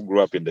for us who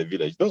grew up in the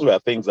village. Those were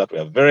things that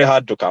were very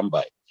hard to come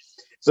by.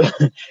 So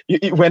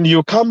when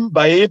you come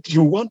by it,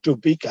 you want to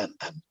pick and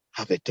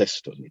have a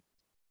taste on it.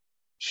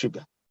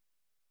 Sugar.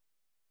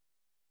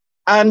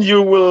 And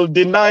you will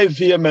deny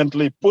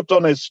vehemently, put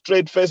on a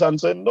straight face and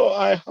say, no,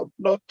 I have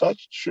not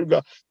touched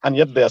sugar. And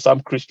yet there are some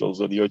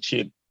crystals on your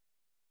chin.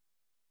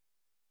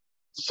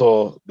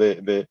 So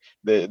the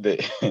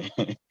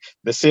the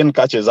sin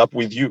catches up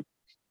with you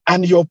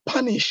and you're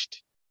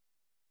punished.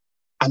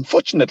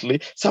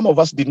 Unfortunately, some of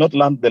us did not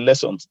learn the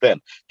lessons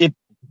then. It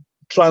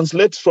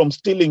translates from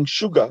stealing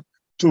sugar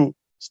to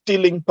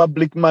stealing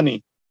public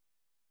money,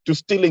 to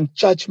stealing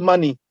church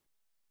money.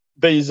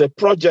 There is a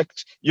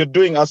project you're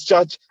doing as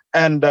church,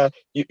 and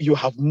you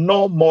have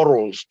no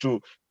morals to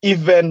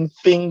even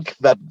think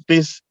that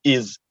this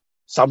is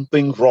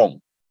something wrong.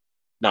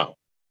 Now,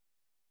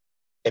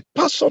 a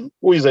person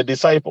who is a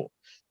disciple,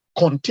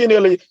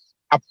 continually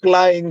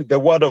applying the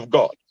word of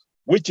God,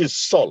 which is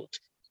salt,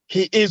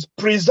 he is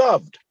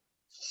preserved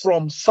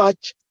from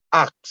such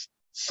acts,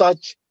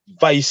 such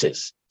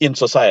vices in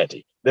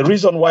society. The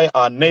reason why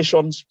our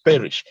nations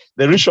perish,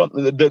 the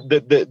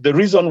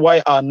reason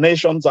why our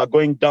nations are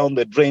going down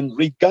the drain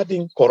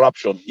regarding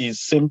corruption is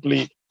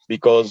simply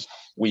because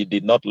we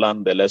did not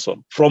learn the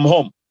lesson from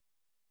home.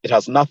 It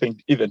has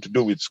nothing even to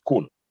do with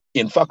school.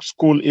 In fact,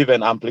 school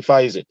even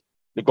amplifies it,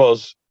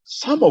 because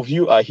some of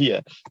you are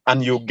here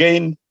and you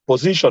gain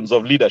positions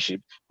of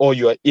leadership, or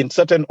you are in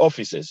certain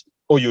offices,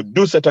 or you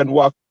do certain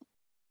work.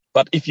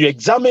 But if you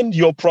examine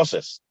your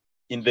process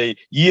in the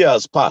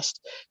years past,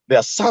 there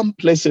are some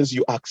places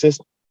you access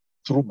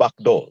through back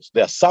doors.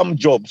 There are some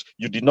jobs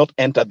you did not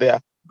enter there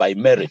by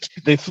merit.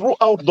 They threw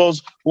out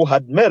those who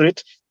had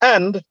merit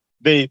and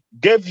they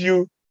gave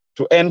you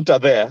to enter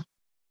there,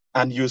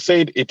 and you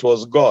said it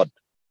was God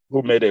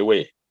who made a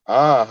way.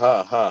 Ha,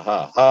 ha, ha,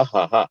 ha, ha,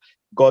 ha, ha.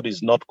 God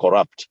is not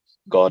corrupt.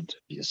 God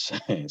is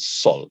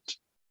salt.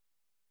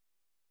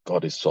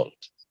 God is salt.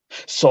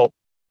 So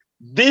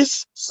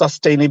this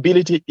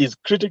sustainability is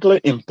critically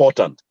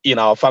important in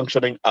our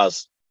functioning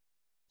as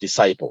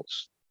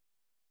disciples.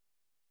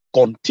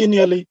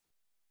 Continually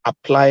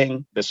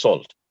applying the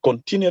salt,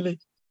 continually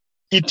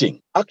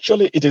eating.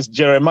 Actually, it is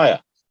Jeremiah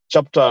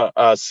chapter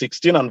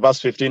 16 and verse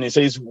 15. It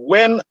says,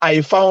 when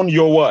I found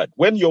your word,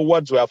 when your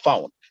words were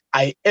found,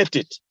 I ate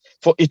it,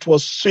 for it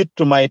was sweet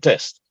to my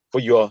taste, for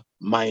you are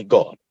my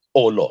God,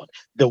 O Lord.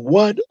 The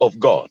word of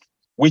God,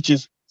 which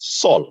is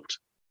salt,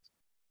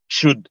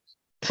 should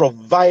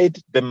provide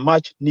the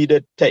much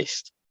needed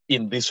taste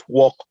in this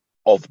work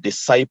of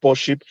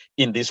discipleship,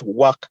 in this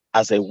work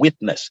as a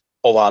witness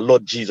of our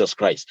Lord Jesus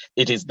Christ.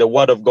 It is the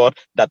word of God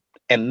that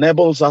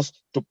enables us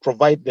to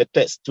provide the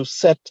test, to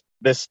set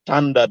the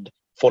standard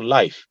for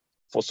life,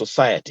 for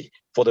society,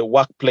 for the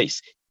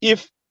workplace.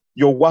 If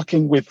you're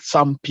working with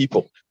some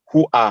people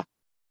who are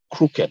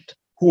crooked,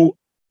 who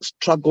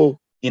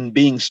struggle in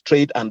being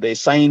straight, and they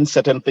sign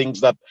certain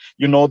things that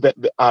that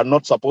they are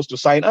not supposed to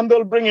sign, and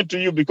they'll bring it to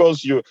you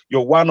because you're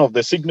one of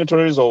the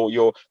signatories, or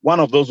you're one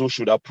of those who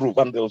should approve,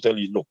 and they'll tell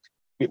you, look,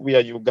 we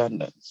are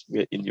Ugandans.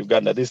 We're in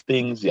Uganda. These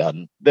things, they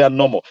are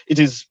normal. It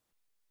is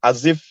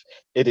as if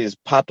it is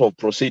part of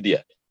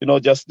procedure.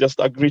 Just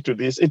agree to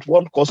this. It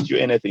won't cost you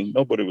anything.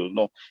 Nobody will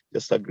know.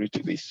 Just agree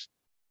to this.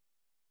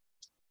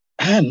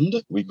 And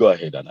we go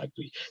ahead and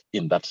agree.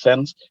 In that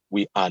sense,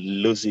 we are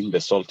losing the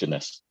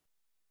saltiness.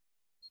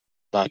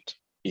 That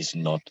is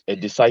not a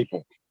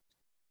disciple.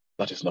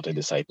 That is not a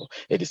disciple.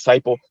 A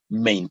disciple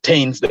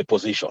maintains the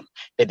position.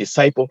 A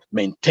disciple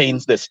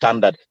maintains the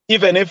standard.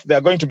 Even if they're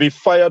going to be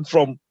fired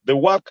from the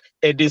work,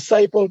 a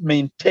disciple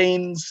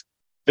maintains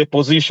the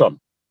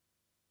position.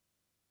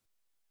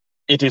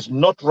 It is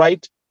not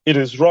right. It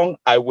is wrong.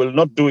 I will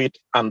not do it.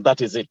 And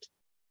that is it.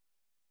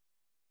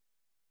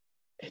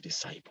 A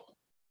disciple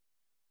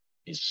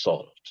is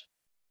salt,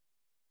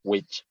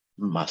 which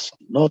must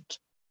not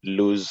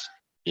lose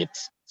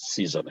its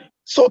seasoning.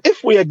 So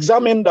if we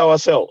examined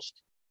ourselves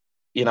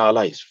in our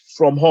lives,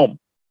 from home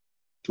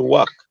to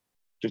work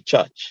to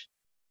church,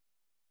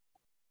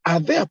 are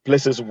there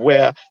places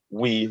where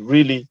we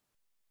really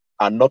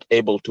are not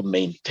able to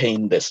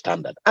maintain the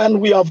standard and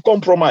we have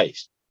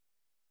compromised,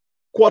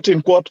 quote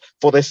unquote,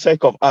 for the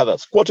sake of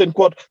others, quote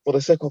unquote, for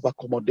the sake of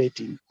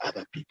accommodating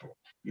other people,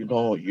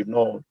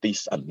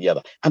 this and the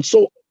other, and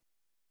so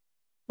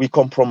we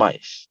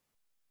compromise?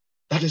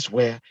 That is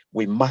where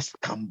we must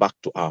come back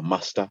to our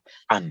master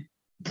and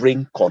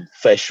bring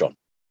confession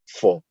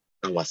for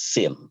our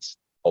sins,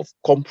 of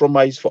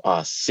compromise, for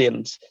our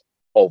sins,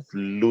 of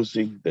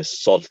losing the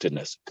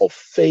saltiness, of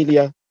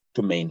failure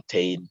to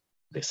maintain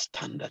the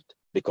standard,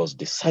 because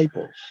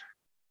disciples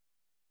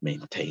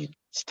maintain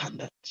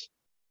standards.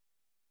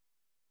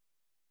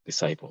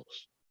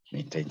 Disciples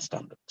maintain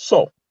standards.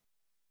 So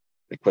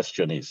the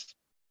question is,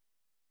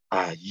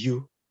 are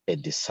you a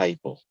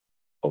disciple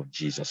of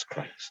Jesus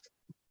Christ?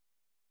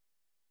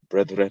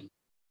 Brethren,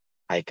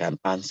 I can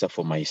answer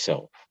for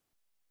myself.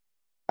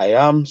 I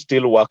am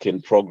still work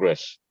in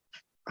progress.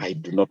 I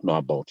do not know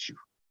about you.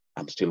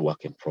 I'm still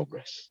work in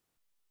progress.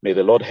 May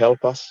the Lord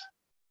help us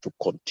to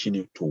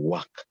continue to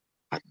work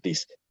at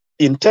this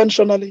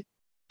intentionally,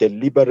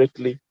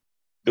 deliberately,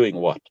 doing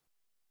what?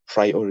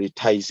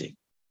 Prioritizing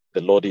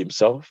the Lord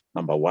himself,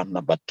 number one.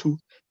 Number two,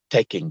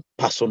 taking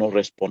personal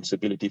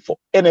responsibility for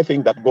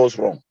anything that goes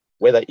wrong,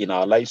 whether in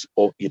our lives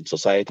or in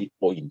society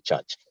or in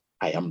church.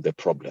 I am the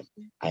problem.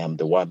 I am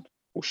the one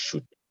who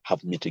should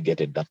have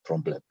mitigated that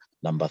problem.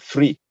 Number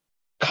three,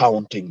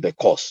 counting the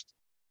cost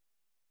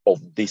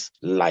of this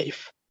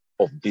life,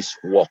 of this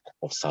work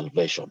of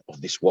salvation,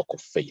 of this work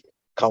of faith.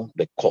 Count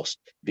the cost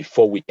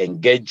before we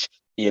engage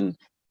in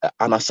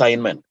an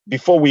assignment,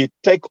 before we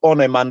take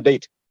on a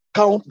mandate.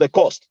 Count the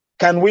cost.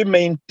 Can we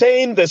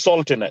maintain the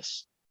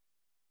saltiness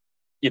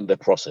in the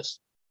process?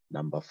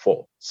 Number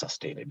four,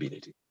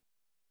 sustainability.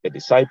 A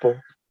disciple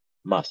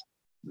must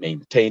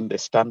maintain the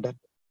standard.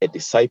 A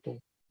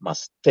disciple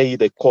must stay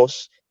the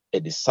course. A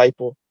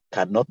disciple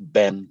cannot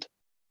bend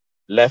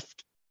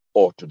left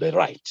or to the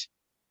right.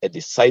 A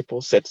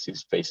disciple sets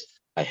his face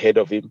ahead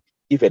of him,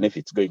 even if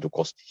it's going to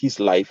cost his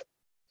life,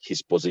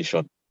 his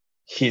position,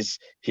 his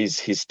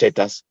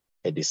status.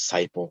 A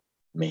disciple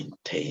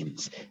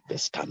maintains the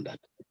standard.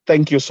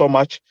 Thank you so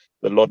much.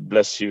 The Lord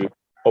bless you.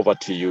 Over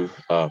to you,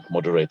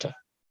 moderator.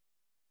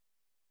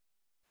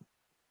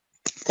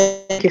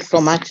 Thank you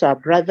so much,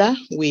 brother.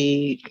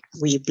 We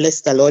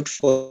bless the Lord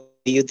for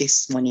you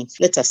this morning.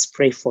 Let us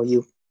pray for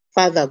you.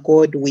 Father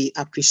God, we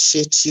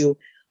appreciate you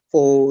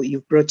for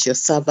you brought your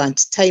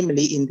servant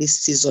timely in this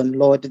season,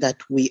 Lord,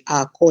 that we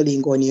are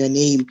calling on your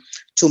name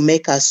to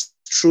make us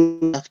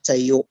true after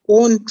your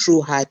own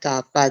true heart,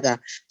 our Father.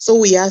 So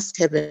we ask,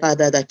 Heavenly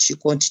Father, that you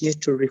continue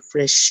to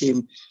refresh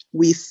him.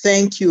 We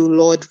thank you,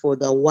 Lord, for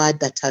the word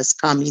that has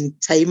come in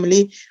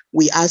timely.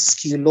 We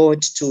ask you,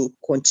 Lord, to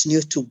continue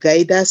to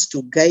guide us,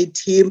 to guide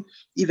him,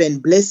 even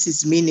bless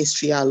his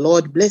ministry, our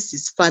Lord, bless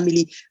his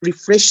family,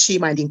 refresh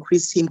him and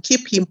increase him,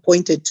 keep him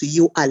pointed to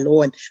you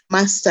alone.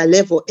 Master,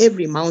 level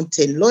every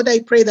mountain. Lord,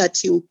 I pray that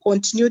he will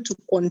continue to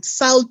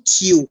consult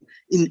you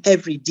in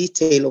every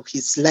detail of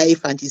his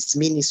life and his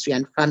ministry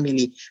and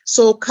family.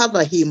 So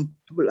cover him,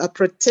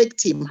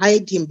 protect him,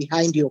 hide him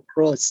behind your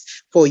cross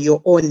for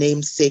your own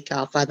name's sake,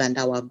 our Father and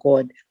our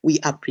God. We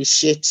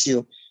appreciate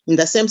you. In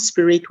the same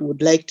spirit, we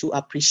would like to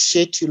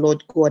appreciate you,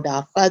 Lord God,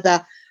 our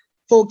Father,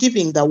 for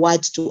giving the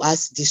word to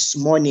us this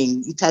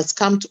morning. It has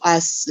come to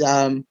us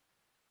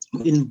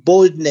in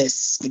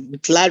boldness, in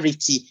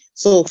clarity.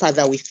 So,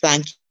 Father, we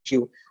thank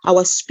you.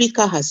 Our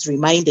speaker has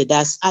reminded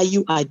us, are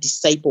you a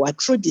disciple, a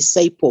true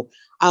disciple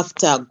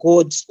after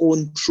God's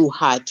own true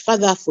heart?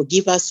 Father,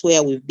 forgive us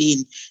where we've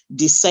been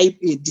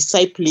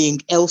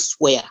discipling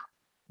elsewhere,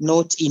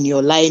 not in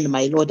your line,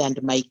 my Lord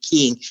and my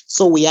King.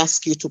 So we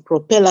ask you to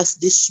propel us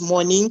this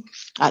morning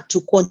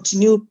to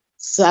continue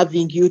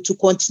serving you, to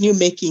continue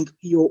making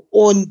your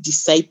own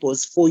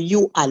disciples for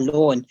you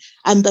alone.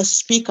 And the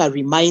speaker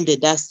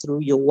reminded us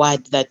through your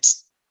word that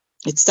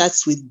it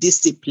starts with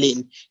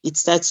discipline. It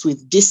starts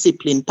with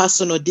discipline,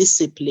 personal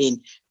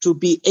discipline, to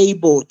be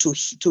able to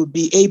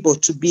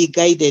be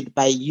guided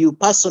by you,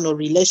 personal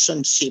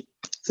relationship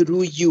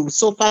through you.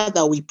 So,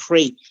 Father, we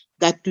pray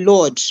that,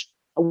 Lord,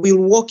 we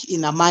walk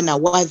in a manner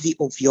worthy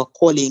of your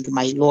calling,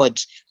 my Lord,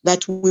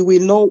 that we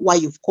will know why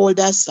you've called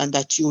us and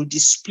that you will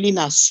discipline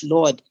us,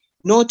 Lord,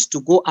 not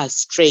to go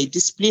astray.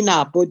 Discipline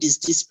our bodies,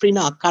 discipline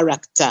our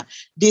character,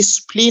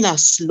 discipline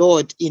us,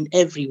 Lord, in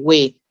every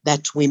way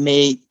that we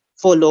may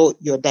follow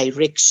your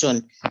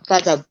direction.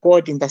 Father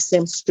God, in the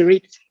same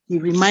spirit, he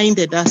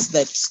reminded us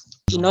that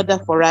in order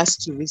for us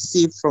to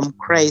receive from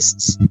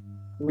Christ,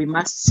 we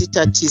must sit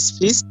at his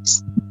feet,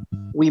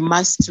 we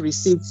must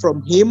receive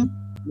from him,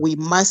 we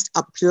must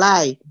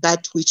apply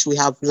that which we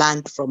have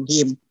learned from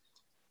him.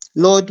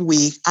 Lord,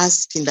 we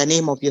ask in the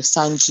name of your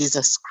Son,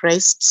 Jesus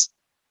Christ,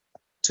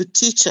 to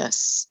teach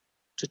us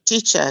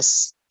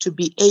to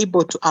be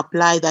able to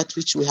apply that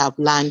which we have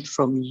learned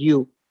from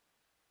you,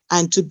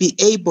 and to be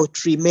able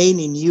to remain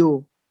in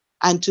you,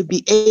 and to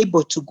be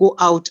able to go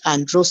out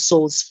and draw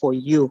souls for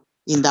you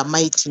in the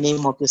mighty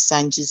name of your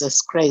Son,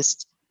 Jesus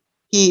Christ.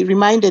 He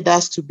reminded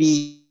us to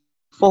be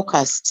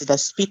focused. The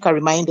speaker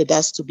reminded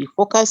us to be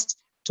focused,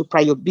 to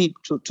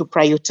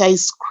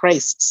prioritize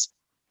Christ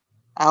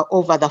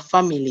over the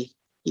family.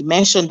 He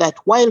mentioned that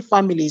while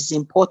family is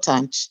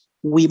important,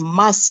 we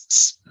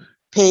must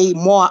pay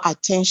more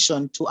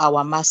attention to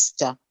our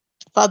Master.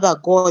 Father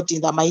God,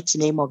 in the mighty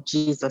name of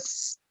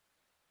Jesus,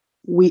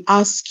 we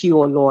ask you,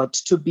 O Lord,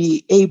 to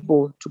be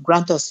able to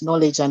grant us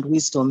knowledge and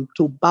wisdom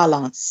to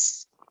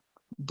balance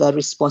the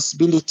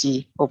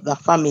responsibility of the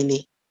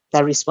family,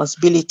 the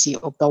responsibility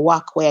of the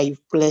work where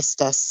you've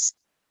placed us.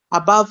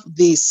 Above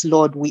this,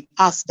 Lord, we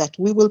ask that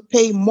we will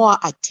pay more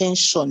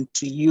attention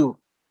to you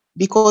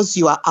because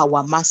you are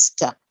our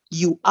Master.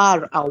 You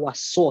are our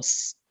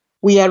source.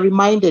 We are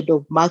reminded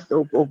of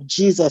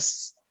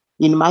Jesus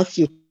in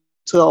Matthew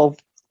 12,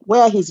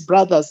 where his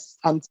brothers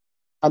and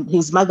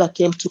his mother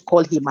came to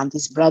call him and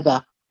his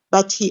brother.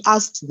 But he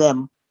asked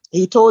them,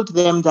 he told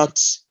them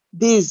that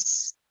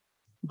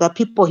the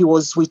people he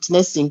was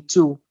witnessing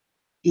to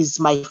is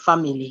my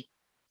family.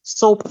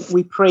 So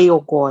we pray,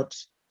 oh God,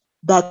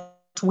 that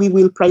we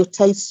will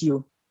prioritize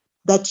you,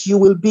 that you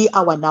will be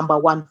our number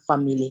one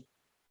family,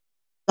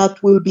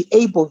 that we'll be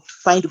able to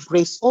find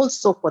grace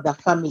also for the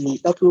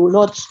family, that we will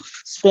not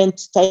spend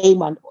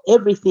time and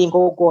everything,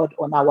 oh God,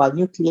 on our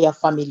nuclear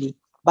family,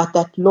 but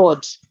that,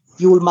 Lord,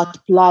 you will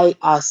multiply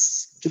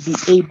us to be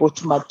able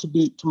to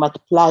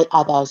multiply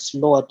others,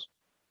 Lord,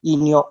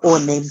 in your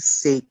own name's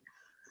sake.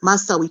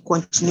 Master, we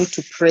continue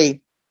to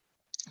pray.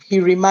 He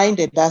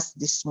reminded us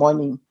this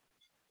morning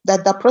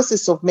that the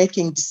process of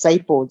making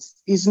disciples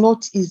is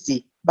not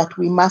easy, but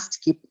we must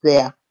keep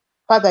there.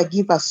 Father,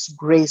 give us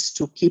grace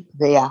to keep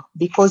there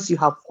because you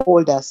have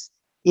called us.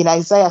 In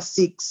Isaiah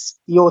 6,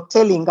 you're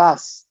telling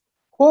us,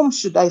 whom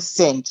should I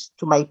send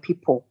to my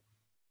people?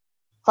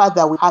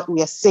 Father,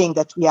 we are saying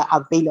that we are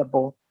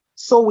available.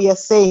 So we are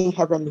saying,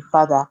 Heavenly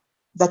Father,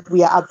 that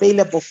we are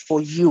available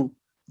for you,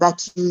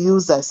 that you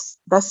use us.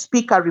 The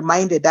speaker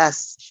reminded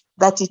us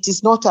that it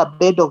is not a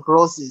bed of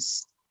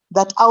roses,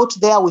 that out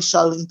there we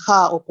shall incur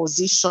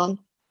opposition.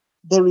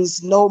 There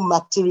is no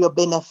material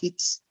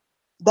benefit,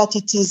 that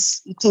it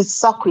is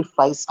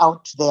sacrifice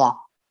out there.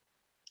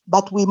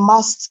 But we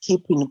must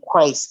keep in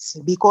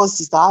Christ because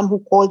he's the one who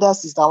called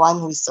us, he's the one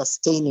who is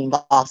sustaining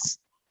us.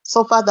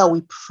 So, Father,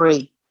 we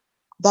pray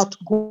that,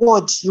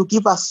 God, you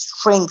give us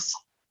strength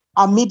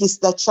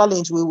amidst the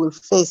challenge we will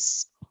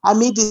face,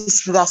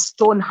 amidst the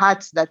stone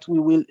heart that we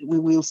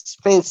will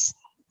face.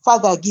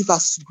 Father, give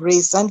us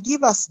grace and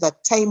give us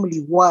that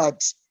timely word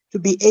to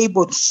be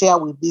able to share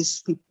with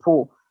these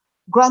people.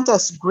 Grant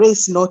us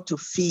grace not to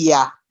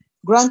fear.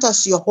 Grant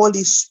us your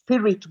Holy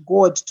Spirit,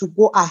 God, to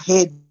go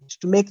ahead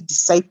to make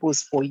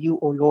disciples for you,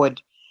 O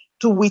Lord,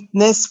 to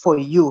witness for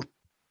you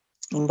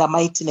in the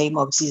mighty name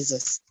of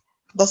Jesus.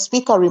 The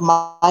speaker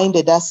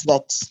reminded us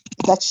that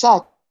the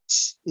church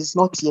is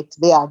not yet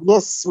there.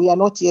 Yes, we are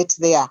not yet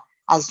there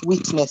as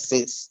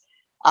witnesses.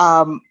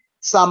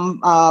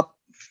 Some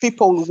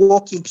people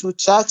walk into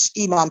church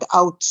in and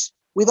out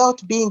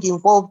without being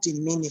involved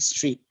in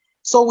ministry.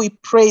 So we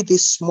pray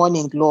this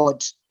morning,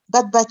 Lord,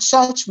 that the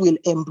church will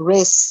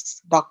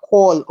embrace the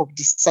call of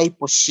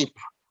discipleship,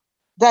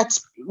 that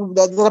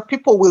the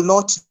people will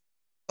not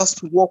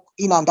just walk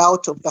in and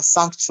out of the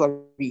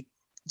sanctuary,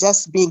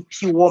 just being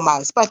pew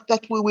warmers, but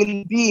that we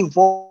will be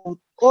involved in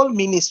all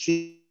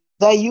ministry,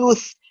 the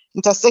youth,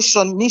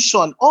 intercession,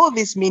 mission, all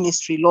this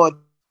ministry, Lord.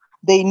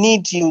 They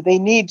need you. They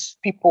need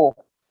people.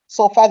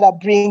 So, Father,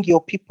 bring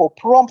your people,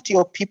 prompt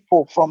your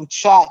people from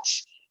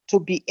church to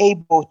be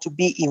able to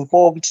be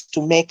involved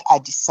to make a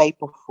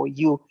disciple for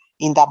you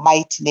in the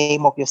mighty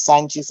name of your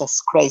Son, Jesus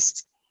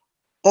Christ.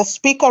 The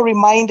speaker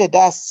reminded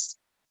us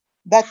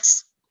that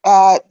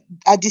a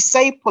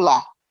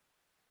discipler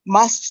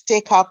must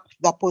take up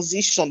the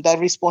position, the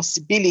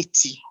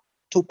responsibility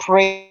to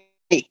pray.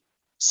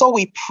 So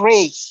we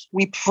pray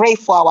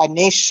for our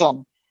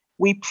nation.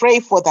 We pray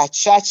for the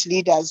church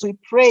leaders. We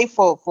pray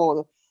for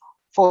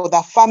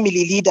the family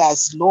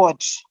leaders,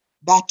 Lord,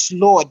 that,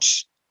 Lord,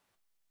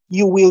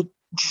 you will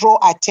draw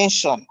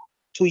attention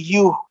to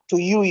you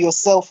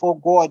yourself, oh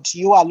God.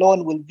 You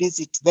alone will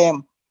visit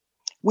them.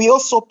 We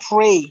also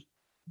pray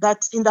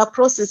that in the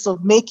process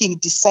of making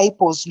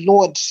disciples,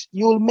 Lord,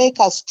 you will make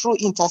us true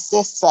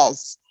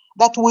intercessors,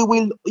 that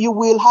you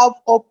will have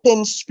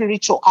open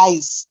spiritual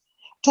eyes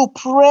to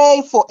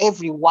pray for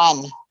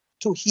everyone,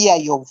 to hear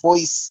your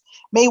voice.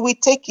 May we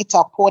take it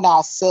upon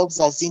ourselves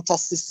as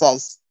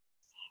intercessors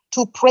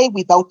to pray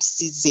without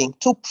ceasing,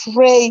 to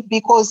pray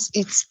because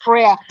it's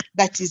prayer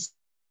that is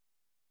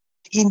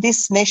in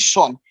this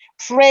nation.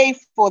 Pray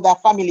for the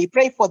family,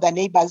 pray for the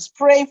neighbors,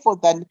 pray for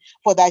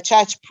the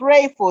church,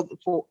 pray for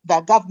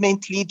the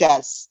government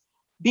leaders.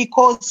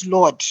 Because,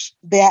 Lord,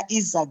 there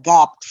is a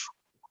gap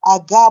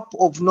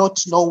of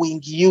not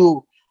knowing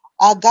you,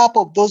 a gap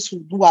of those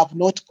who have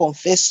not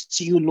confessed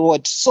to you,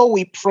 Lord. So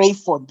we pray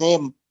for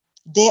them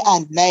day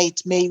and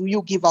night. May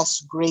you give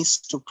us grace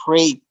to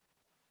pray.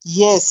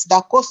 Yes,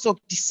 the cost of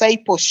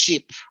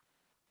discipleship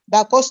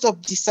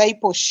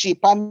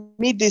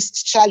amid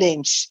this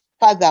challenge,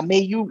 Father,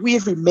 we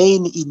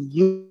remain in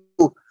you.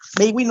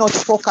 May we not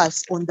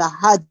focus on the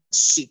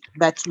hardship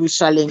that we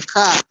shall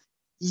incur.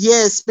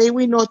 Yes, may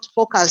we not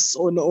focus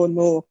on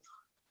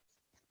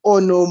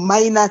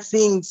minor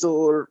things,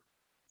 or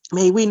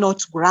may we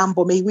not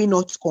grumble, may we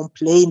not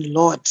complain,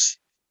 Lord.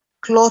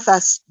 Clothe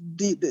us,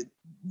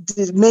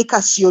 make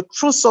us your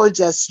true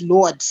soldiers,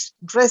 Lord.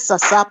 Dress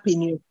us up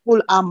in your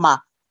full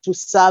armor to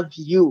serve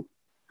you.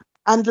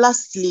 And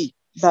lastly,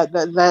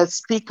 the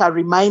speaker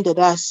reminded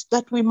us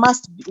that we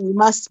must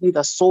be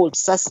the salt.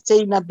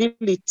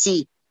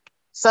 Sustainability.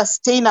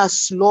 Sustain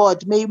us,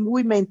 Lord. May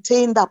we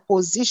maintain the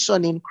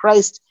position in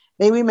Christ.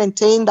 May we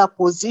maintain the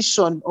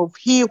position of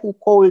He who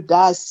called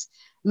us.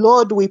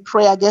 Lord, we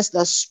pray against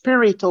the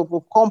spirit of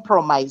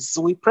compromise.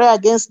 We pray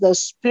against the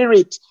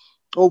spirit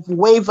of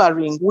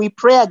wavering. We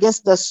pray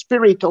against the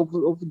spirit of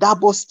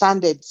double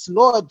standards.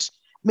 Lord,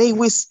 may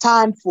we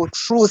stand for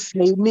truth.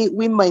 May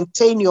we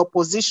maintain your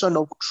position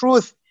of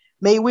truth.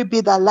 May we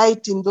be the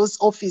light in those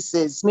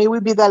offices. May we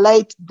be the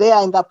light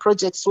there in the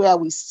projects where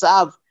we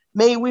serve.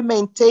 May we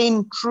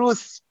maintain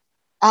truth,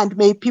 and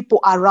may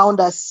people around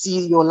us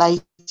see your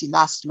light in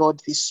us,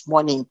 Lord, this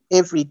morning,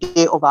 every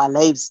day of our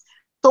lives.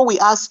 So we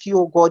ask you,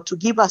 O God, to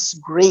give us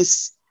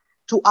grace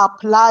to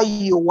apply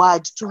your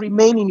word, to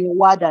remain in your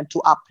word and to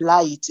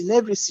apply it in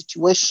every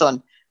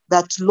situation,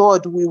 that,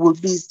 Lord, we will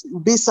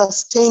be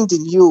sustained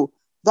in you,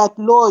 that,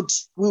 Lord,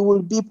 you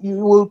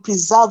will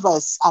preserve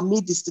us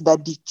amidst the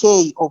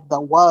decay of the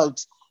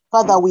world.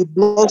 Father, we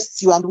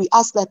bless you and we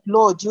ask that,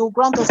 Lord, you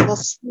grant us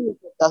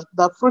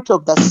the fruit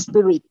of the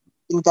Spirit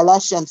in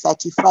Galatians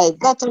 35,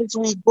 that as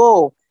we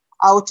go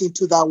out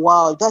into the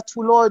world, that,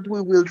 Lord, we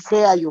will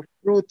bear your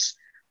fruit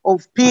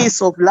of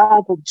peace, of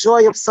love, of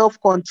joy, of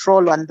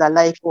self-control, and the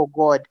like, oh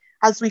God,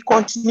 as we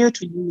continue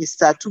to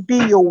minister, to be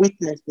your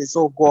witnesses,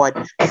 oh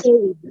God. So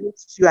we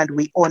bless you and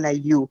we honor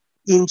you.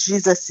 In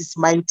Jesus'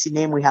 mighty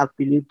name we have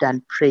believed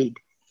and prayed.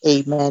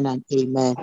 Amen and amen.